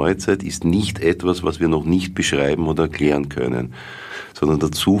der Neuzeit, ist nicht etwas, was wir noch nicht beschreiben oder erklären können, sondern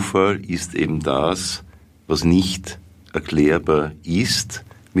der Zufall ist eben das, was nicht erklärbar ist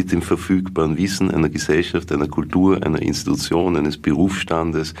mit dem verfügbaren Wissen einer Gesellschaft, einer Kultur, einer Institution, eines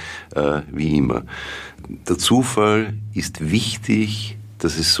Berufsstandes, wie immer. Der Zufall ist wichtig,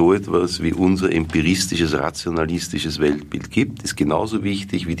 dass es so etwas wie unser empiristisches, rationalistisches Weltbild gibt, ist genauso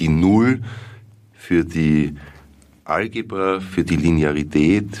wichtig wie die Null für die Algebra, für die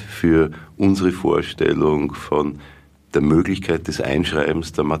Linearität, für unsere Vorstellung von der Möglichkeit des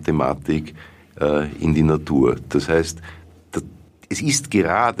Einschreibens der Mathematik in die Natur. Das heißt, es ist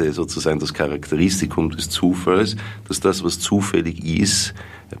gerade sozusagen das Charakteristikum des Zufalls, dass das, was zufällig ist,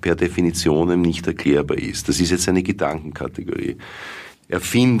 per Definition nicht erklärbar ist. Das ist jetzt eine Gedankenkategorie.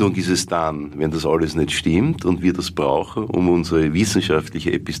 Erfindung ist es dann, wenn das alles nicht stimmt und wir das brauchen, um unsere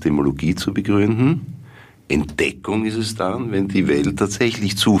wissenschaftliche Epistemologie zu begründen. Entdeckung ist es dann, wenn die Welt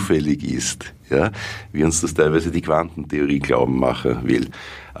tatsächlich zufällig ist, ja, wie uns das teilweise die Quantentheorie glauben machen will.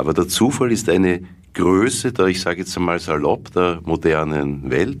 Aber der Zufall ist eine Größe der, ich sage jetzt einmal salopp, der modernen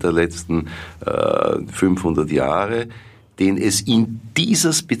Welt der letzten 500 Jahre, den es in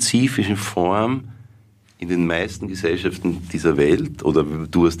dieser spezifischen Form in den meisten Gesellschaften dieser Welt, oder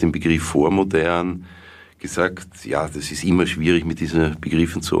du hast den Begriff vormodern gesagt, ja, das ist immer schwierig, mit diesen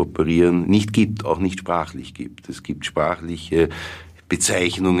Begriffen zu operieren, nicht gibt, auch nicht sprachlich gibt. Es gibt sprachliche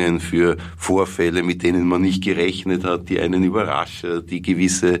Bezeichnungen für Vorfälle, mit denen man nicht gerechnet hat, die einen überraschen, die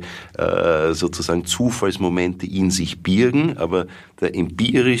gewisse sozusagen Zufallsmomente in sich birgen, aber der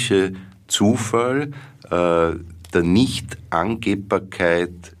empirische Zufall der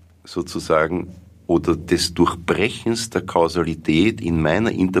Nicht-Angebbarkeit sozusagen oder des Durchbrechens der Kausalität in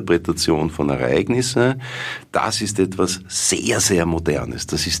meiner Interpretation von Ereignissen, das ist etwas sehr, sehr Modernes.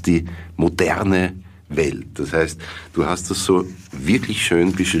 Das ist die moderne Welt. Das heißt, du hast das so wirklich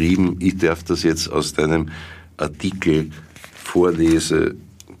schön beschrieben. Ich darf das jetzt aus deinem Artikel vorlesen,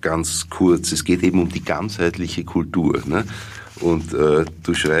 ganz kurz. Es geht eben um die ganzheitliche Kultur, ne? Und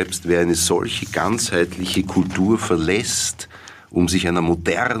du schreibst, wer eine solche ganzheitliche Kultur verlässt, um sich einer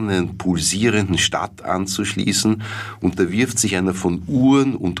modernen, pulsierenden Stadt anzuschließen, unterwirft sich einer von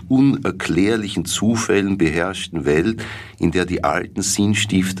Uhren und unerklärlichen Zufällen beherrschten Welt, in der die alten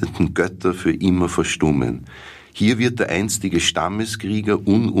sinnstiftenden Götter für immer verstummen. Hier wird der einstige Stammeskrieger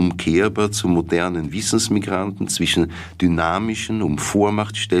unumkehrbar zum modernen Wissensmigranten zwischen dynamischen, um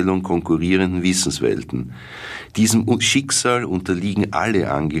Vormachtstellung konkurrierenden Wissenswelten. Diesem Schicksal unterliegen alle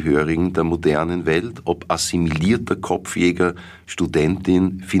Angehörigen der modernen Welt, ob assimilierter Kopfjäger,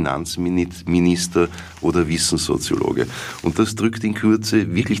 Studentin, Finanzminister oder Wissenssoziologe. Und das drückt in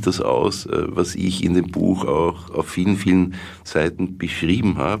Kürze wirklich das aus, was ich in dem Buch auch auf vielen, vielen Seiten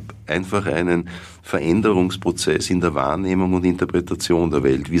beschrieben habe. Einfach einen Veränderungsprozess in der Wahrnehmung und Interpretation der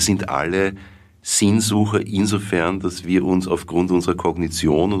Welt. Wir sind alle Sinnsucher insofern, dass wir uns aufgrund unserer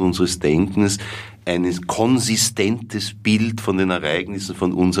Kognition und unseres Denkens ein konsistentes Bild von den Ereignissen,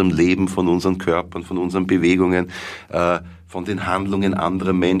 von unserem Leben, von unseren Körpern, von unseren Bewegungen, von den Handlungen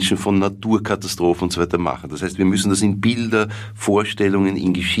anderer Menschen, von Naturkatastrophen und so weiter machen. Das heißt, wir müssen das in Bilder, Vorstellungen,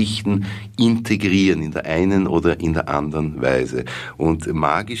 in Geschichten integrieren, in der einen oder in der anderen Weise. Und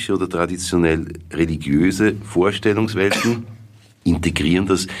magische oder traditionell religiöse Vorstellungswelten integrieren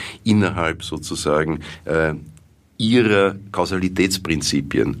das innerhalb sozusagen ihrer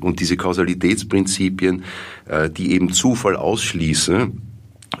Kausalitätsprinzipien. Und diese Kausalitätsprinzipien, die eben Zufall ausschließen,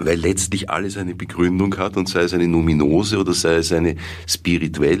 weil letztlich alles eine Begründung hat, und sei es eine Numinose oder sei es eine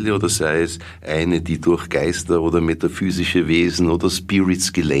spirituelle oder sei es eine, die durch Geister oder metaphysische Wesen oder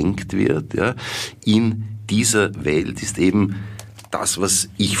Spirits gelenkt wird. Ja. In dieser Welt ist eben das, was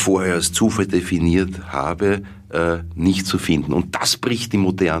ich vorher als Zufall definiert habe, nicht zu finden. Und das bricht die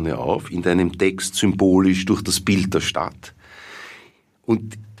Moderne auf, in deinem Text symbolisch durch das Bild der Stadt.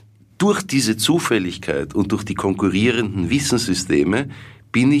 Und durch diese Zufälligkeit und durch die konkurrierenden Wissenssysteme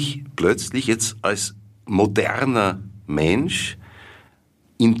bin ich plötzlich jetzt als moderner Mensch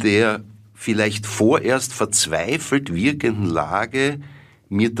in der vielleicht vorerst verzweifelt wirkenden Lage,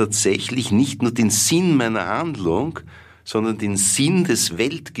 mir tatsächlich nicht nur den Sinn meiner Handlung, sondern den Sinn des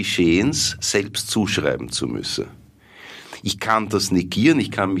Weltgeschehens selbst zuschreiben zu müssen. Ich kann das negieren,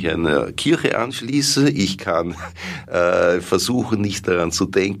 ich kann mich einer Kirche anschließen, ich kann versuchen, nicht daran zu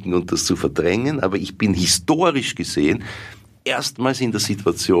denken und das zu verdrängen, aber ich bin historisch gesehen erstmals in der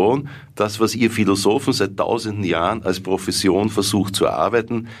Situation, das, was ihr Philosophen seit tausenden Jahren als Profession versucht zu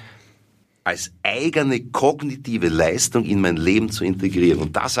erarbeiten, als eigene kognitive Leistung in mein Leben zu integrieren.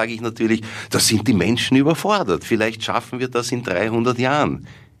 Und da sage ich natürlich, da sind die Menschen überfordert. Vielleicht schaffen wir das in 300 Jahren,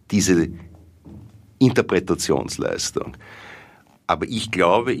 diese Interpretationsleistung. Aber ich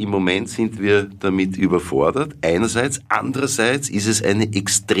glaube, im Moment sind wir damit überfordert. Einerseits, andererseits ist es eine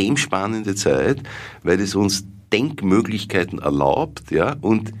extrem spannende Zeit, weil es uns Denkmöglichkeiten erlaubt, ja,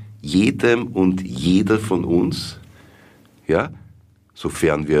 und jedem und jeder von uns, ja,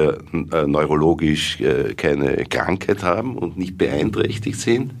 sofern wir neurologisch keine Krankheit haben und nicht beeinträchtigt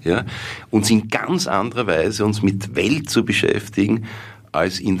sind, ja, uns in ganz anderer Weise uns mit Welt zu beschäftigen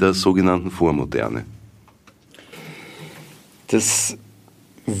als in der sogenannten Vormoderne. Das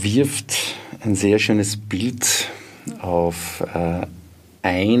wirft ein sehr schönes Bild auf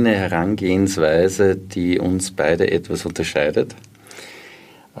eine Herangehensweise, die uns beide etwas unterscheidet.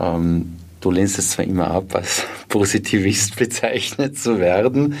 Du lehnst es zwar immer ab, als Positivist bezeichnet zu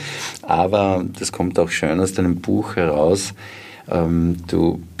werden, aber das kommt auch schön aus deinem Buch heraus.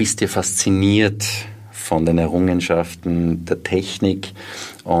 Du bist ja fasziniert von den Errungenschaften der Technik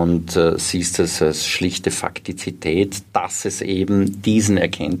und siehst es als schlichte Faktizität, dass es eben diesen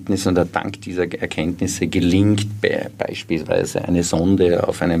Erkenntnissen oder dank dieser Erkenntnisse gelingt, beispielsweise eine Sonde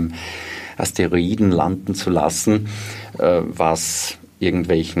auf einem Asteroiden landen zu lassen, was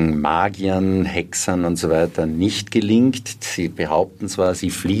irgendwelchen Magiern, Hexern und so weiter nicht gelingt. Sie behaupten zwar, sie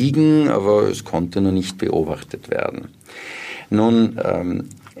fliegen, aber es konnte noch nicht beobachtet werden. Nun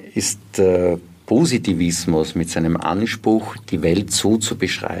ist Positivismus mit seinem Anspruch, die Welt so zu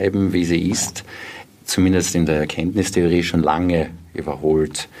beschreiben, wie sie ist, zumindest in der Erkenntnistheorie schon lange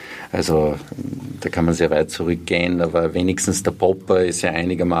überholt. Also da kann man sehr weit zurückgehen, aber wenigstens der Popper ist ja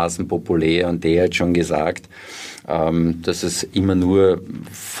einigermaßen populär und der hat schon gesagt, dass es immer nur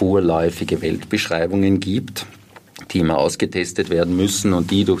vorläufige Weltbeschreibungen gibt, die immer ausgetestet werden müssen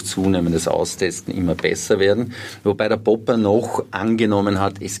und die durch zunehmendes Austesten immer besser werden. Wobei der Popper noch angenommen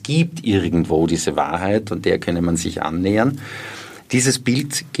hat, es gibt irgendwo diese Wahrheit und der könne man sich annähern. Dieses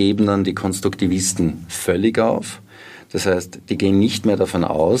Bild geben dann die Konstruktivisten völlig auf. Das heißt, die gehen nicht mehr davon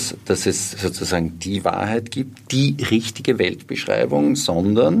aus, dass es sozusagen die Wahrheit gibt, die richtige Weltbeschreibung,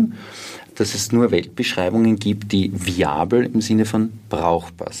 sondern dass es nur Weltbeschreibungen gibt, die viabel im Sinne von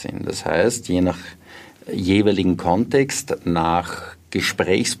brauchbar sind. Das heißt, je nach jeweiligen Kontext, nach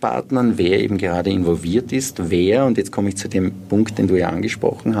Gesprächspartnern, wer eben gerade involviert ist, und jetzt komme ich zu dem Punkt, den du ja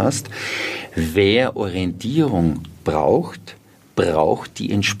angesprochen hast, wer Orientierung braucht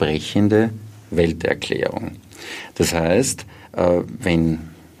die entsprechende Welterklärung. Das heißt,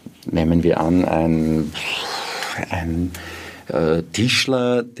 nehmen wir an, ein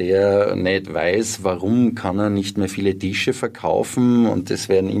Tischler, der nicht weiß, warum kann er nicht mehr viele Tische verkaufen und es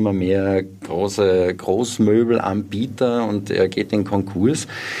werden immer mehr große Großmöbelanbieter und er geht in Konkurs.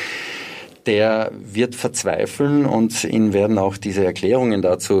 Der wird verzweifeln und ihm werden auch diese Erklärungen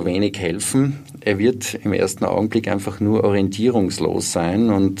dazu wenig helfen. Er wird im ersten Augenblick einfach nur orientierungslos sein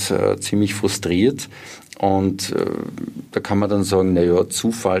und ziemlich frustriert. Und da kann man dann sagen, naja,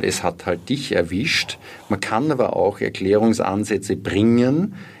 Zufall, es hat halt dich erwischt. Man kann aber auch Erklärungsansätze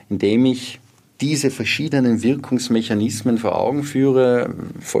bringen, indem ich diese verschiedenen Wirkungsmechanismen vor Augen führe,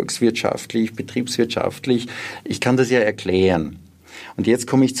 volkswirtschaftlich, betriebswirtschaftlich. Ich kann das ja erklären. Und jetzt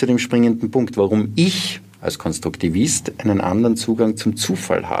komme ich zu dem springenden Punkt, warum ich als Konstruktivist einen anderen Zugang zum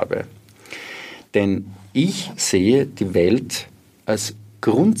Zufall habe. Denn ich sehe die Welt als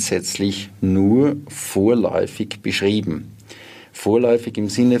grundsätzlich nur vorläufig beschrieben. Vorläufig im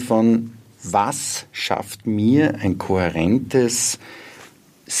Sinne von, was schafft mir ein kohärentes,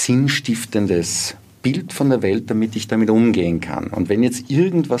 sinnstiftendes Bild von der Welt, damit ich damit umgehen kann. Und wenn jetzt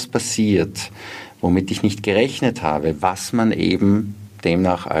irgendwas passiert, womit ich nicht gerechnet habe, was man eben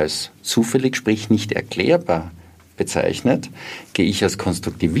demnach als zufällig, sprich nicht erklärbar bezeichnet, gehe ich als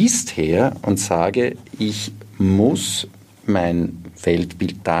Konstruktivist her und sage, ich muss mein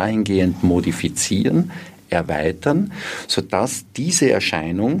Weltbild dahingehend modifizieren, erweitern, sodass diese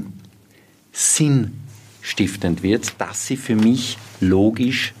Erscheinung sinnstiftend wird, dass sie für mich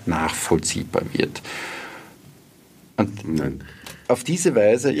logisch nachvollziehbar wird. Und auf diese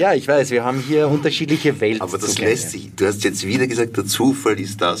Weise, ja, ich weiß, wir haben hier unterschiedliche Welten. Aber das lässt sich, du hast jetzt wieder gesagt, der Zufall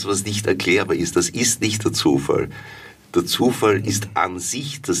ist das, was nicht erklärbar ist. Das ist nicht der Zufall. Der Zufall ist an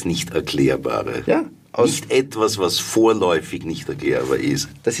sich das Nicht-Erklärbare. Ja. Nicht etwas, was vorläufig nicht erklärbar ist.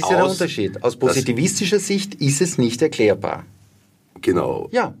 Das ist ja der Unterschied. Aus positivistischer Sicht ist es nicht erklärbar. Genau.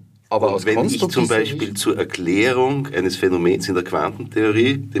 Ja. Aber und wenn ich zum Beispiel zur Erklärung eines Phänomens in der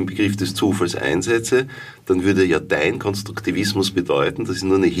Quantentheorie den Begriff des Zufalls einsetze, dann würde ja dein Konstruktivismus bedeuten, das ist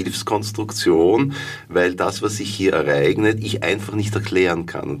nur eine Hilfskonstruktion, weil das, was sich hier ereignet, ich einfach nicht erklären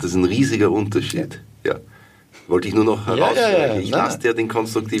kann. Und das ist ein riesiger Unterschied. Ja. Wollte ich nur noch herausstellen. Ich lasse dir den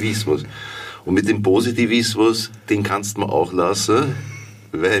Konstruktivismus. Und mit dem Positivismus, den kannst du mir auch lassen,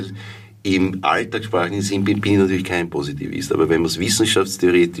 weil im alltagssprachlichen Sinn bin ich natürlich kein Positivist. Aber wenn man es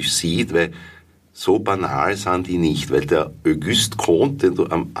wissenschaftstheoretisch sieht, weil so banal sind die nicht, weil der Auguste Comte, den du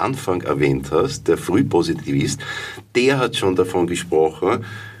am Anfang erwähnt hast, der Frühpositivist, der hat schon davon gesprochen,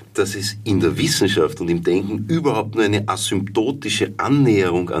 dass es in der Wissenschaft und im Denken überhaupt nur eine asymptotische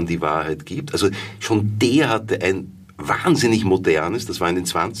Annäherung an die Wahrheit gibt. Also schon der hatte ein wahnsinnig modernes, das war in den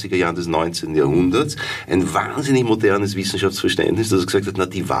 20er Jahren des 19. Jahrhunderts, ein wahnsinnig modernes Wissenschaftsverständnis, das gesagt hat, na,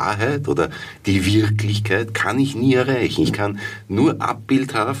 die Wahrheit oder die Wirklichkeit kann ich nie erreichen. Ich kann nur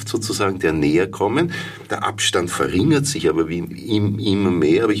abbildhaft sozusagen der näher kommen. Der Abstand verringert sich aber immer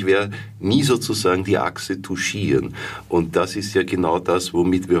mehr, aber ich werde nie sozusagen die Achse touchieren. Und das ist ja genau das,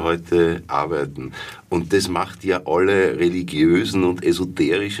 womit wir heute arbeiten. Und das macht ja alle religiösen und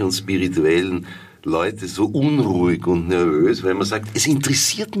esoterischen und spirituellen Leute so unruhig und nervös, weil man sagt, es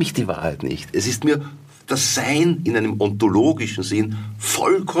interessiert mich die Wahrheit nicht. Es ist mir das Sein in einem ontologischen Sinn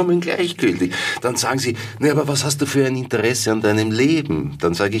vollkommen gleichgültig. Dann sagen sie, na, aber was hast du für ein Interesse an deinem Leben?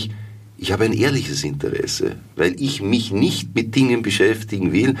 Dann sage ich, Ich habe ein ehrliches Interesse, weil ich mich nicht mit Dingen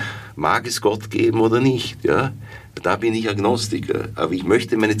beschäftigen will, mag es Gott geben oder nicht, ja. Da bin ich Agnostiker, aber ich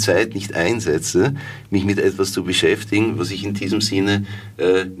möchte meine Zeit nicht einsetzen, mich mit etwas zu beschäftigen, was ich in diesem Sinne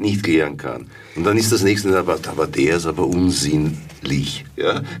nicht klären kann. Und dann ist das nächste, aber der ist aber unsinnlich,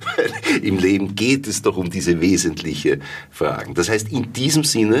 ja. Weil im Leben geht es doch um diese wesentlichen Fragen. Das heißt, in diesem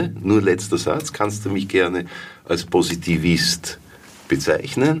Sinne, nur letzter Satz, kannst du mich gerne als Positivist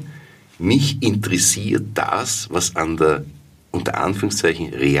bezeichnen. Mich interessiert das, was an der, unter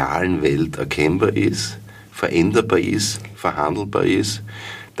Anführungszeichen, realen Welt erkennbar ist, veränderbar ist, verhandelbar ist.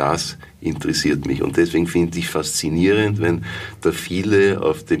 Das interessiert mich. Und deswegen finde ich faszinierend, wenn der viele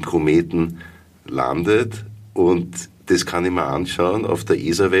auf dem Kometen landet, und das kann ich mir anschauen auf der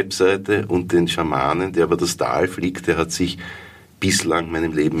ESA-Webseite, und den Schamanen, der über das Tal fliegt, der hat sich bislang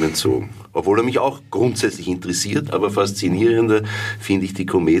meinem Leben entzogen. Obwohl er mich auch grundsätzlich interessiert, aber faszinierender finde ich die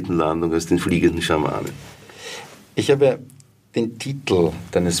Kometenlandung als den fliegenden Schamanen. Ich habe den Titel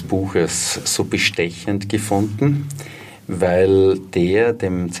deines Buches so bestechend gefunden, weil der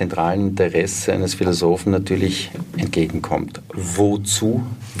dem zentralen Interesse eines Philosophen natürlich entgegenkommt. Wozu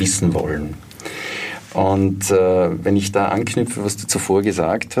wissen wollen? Und wenn ich da anknüpfe, was du zuvor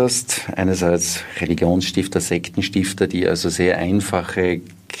gesagt hast, einerseits Religionsstifter, Sektenstifter, die also sehr einfache,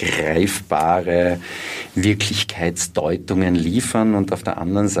 greifbare Wirklichkeitsdeutungen liefern, und auf der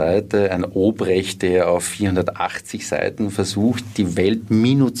anderen Seite ein Obrecht, der auf 480 Seiten versucht, die Welt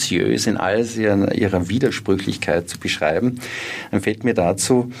minutiös in all ihrer Widersprüchlichkeit zu beschreiben, dann fällt mir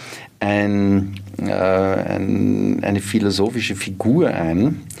dazu eine philosophische Figur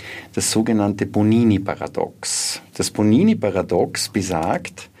ein, das sogenannte Bonini-Paradox. Das Bonini-Paradox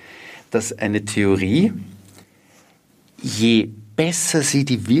besagt, dass eine Theorie, je besser sie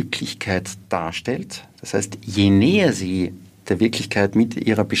die Wirklichkeit darstellt, das heißt, je näher sie der Wirklichkeit mit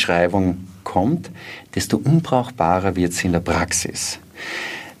ihrer Beschreibung kommt, desto unbrauchbarer wird sie in der Praxis.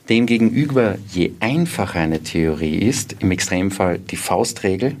 Demgegenüber, je einfacher eine Theorie ist, im Extremfall die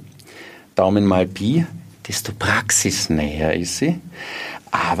Faustregel, Daumen mal Pi, desto praxisnäher ist sie,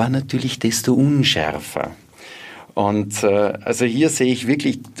 aber natürlich desto unschärfer. Und also hier sehe ich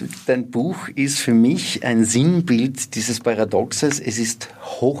wirklich, dein Buch ist für mich ein Sinnbild dieses Paradoxes. Es ist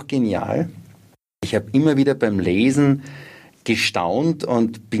hochgenial. Ich habe immer wieder beim Lesen gestaunt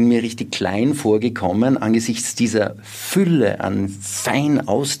und bin mir richtig klein vorgekommen angesichts dieser Fülle an fein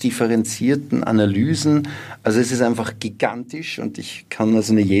ausdifferenzierten Analysen. Also es ist einfach gigantisch, und ich kann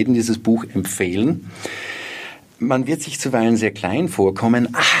also nur jedem dieses Buch empfehlen. Man wird sich zuweilen sehr klein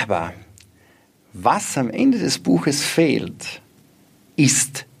vorkommen, aber was am Ende des Buches fehlt,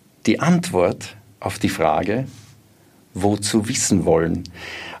 ist die Antwort auf die Frage, wozu wissen wollen.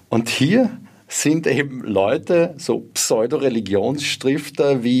 Und hier sind eben Leute, so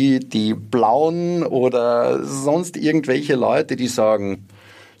Pseudo-Religionsstifter wie die Blauen oder sonst irgendwelche Leute, die sagen,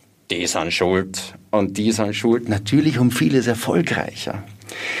 die sind schuld und die sind schuld. Natürlich um vieles erfolgreicher,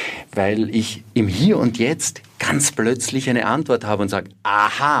 weil ich im Hier und Jetzt ganz plötzlich eine Antwort habe und sage,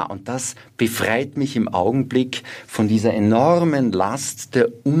 aha, und das befreit mich im Augenblick von dieser enormen Last der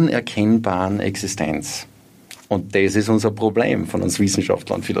unerkennbaren Existenz. Und das ist unser Problem von uns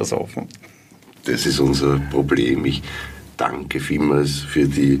Wissenschaftlern und Philosophen. Das ist unser Problem. Ich danke vielmals für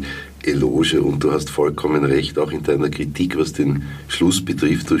die Eloge, und du hast vollkommen recht, auch in deiner Kritik, was den Schluss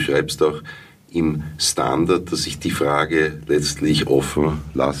betrifft. Du schreibst auch im Standard, dass ich die Frage letztlich offen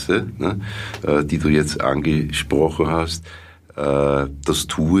lasse, ne, die du jetzt angesprochen hast. Das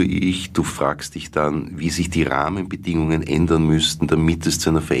tue ich. Du fragst dich dann, wie sich die Rahmenbedingungen ändern müssten, damit es zu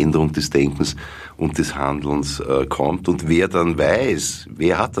einer Veränderung des Denkens und des Handelns kommt. Und wer dann weiß,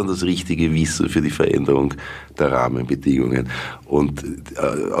 wer hat dann das richtige Wissen für die Veränderung der Rahmenbedingungen? Und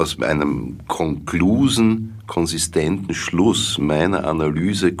aus einem konsistenten Schluss meiner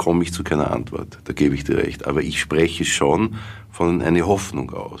Analyse komme ich zu keiner Antwort. Da gebe ich dir recht. Aber ich spreche schon von einer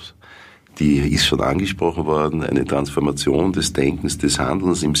Hoffnung aus. Die ist schon angesprochen worden, eine Transformation des Denkens, des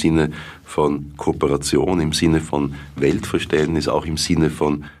Handelns im Sinne von Kooperation, im Sinne von Weltverständnis, auch im Sinne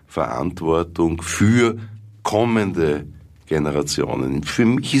von Verantwortung für kommende Generationen. Für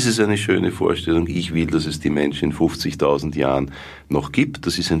mich ist es eine schöne Vorstellung. Ich will, dass es die Menschen in 50.000 Jahren noch gibt.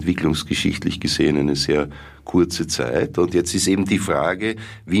 Das ist entwicklungsgeschichtlich gesehen eine sehr kurze Zeit. Und jetzt ist eben die Frage,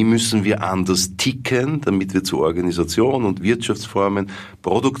 wie müssen wir anders ticken, damit wir zu Organisation und Wirtschaftsformen,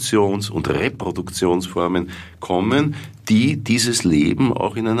 Produktions- und Reproduktionsformen kommen, die dieses Leben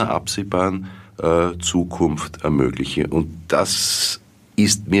auch in einer absehbaren Zukunft ermöglichen. Und das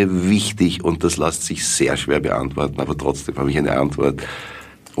ist mir wichtig, und das lässt sich sehr schwer beantworten, aber trotzdem habe ich eine Antwort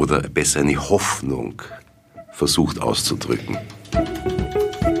oder besser eine Hoffnung versucht auszudrücken.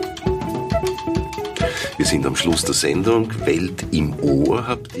 Wir sind am Schluss der Sendung. Welt im Ohr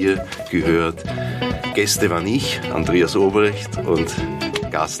habt ihr gehört. Gäste waren ich, Andreas Obrecht, und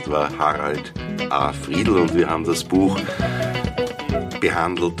Gast war Harald A. Friedl, und wir haben das Buch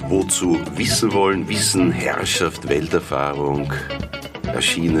behandelt, Wozu Wissen wollen, Wissen, Herrschaft, Welterfahrung,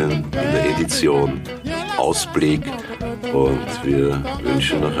 erschienen in der Edition Ausblick, und wir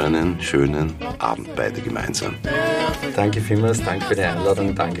wünschen noch einen schönen Abend beide gemeinsam. Danke vielmals, danke für die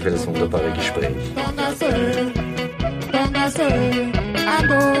Einladung, danke für das wunderbare Gespräch.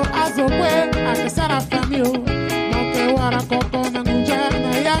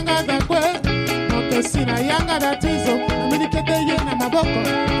 Sina yanga datizo aminikete yena maboko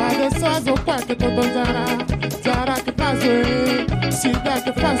pade swazo kwake totonzara zara kipazwe sida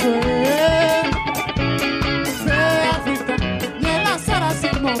kipazwe se Afrika nyela sara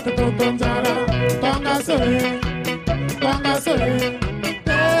simo totonzara tonga soe se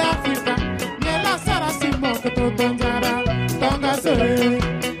Afrika nyela sara simo totonzara tonga soe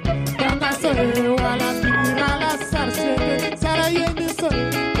wala tira la sarse sara yeni soe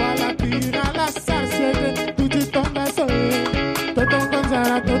wala tira la sarse tuji tonga soe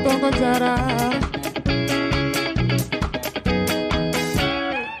totongonzara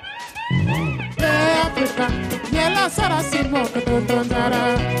Africa nyela sara simo totongonzara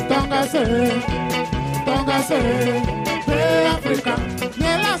tonga soe Africa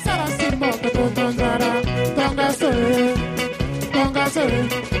nyela sara simo totongonzara tonga soe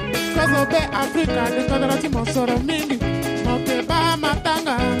Kozo be Africa de kodara timo soro mingi moke ba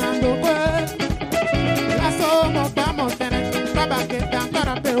matanga nandokwe laso mo ba mo tere baba ke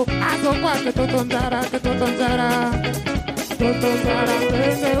dankara pero azo kwa ke totonzara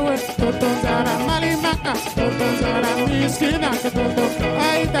wewe totonzara malimaka totonzara miskina ke totonzara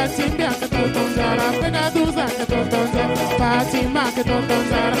aita timbia ke totonzara pegaduza ke totonzara Fatima ke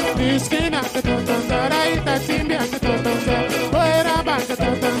totonzara miskina ke totonzara aita timbia ke totonzara oeraba ke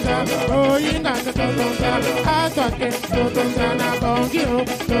totonzara oyinga ke totonzara atwa ke totonzara bongio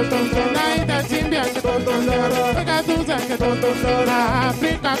totonzara aita timbia ke totonzara pegaduza ke totonzara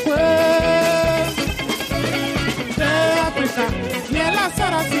Afrika kwe Africa, nyela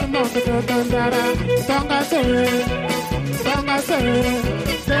sara simo totonzara tonga soe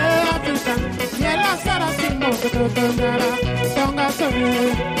se Africa, nyela sara simo totonzara tonga soe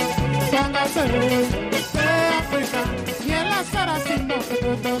se Africa, nyela sara simo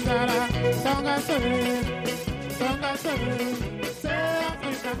totonzara tonga soe se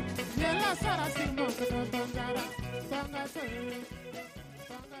Africa, nyela sara simo totonzara tonga soe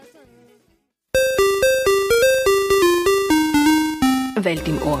Welt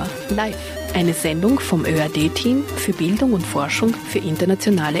im Ohr live. Eine Sendung vom ÖAD-Team für Bildung und Forschung für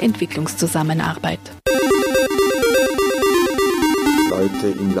internationale Entwicklungszusammenarbeit. Leute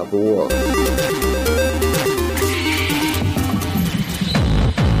im Labor.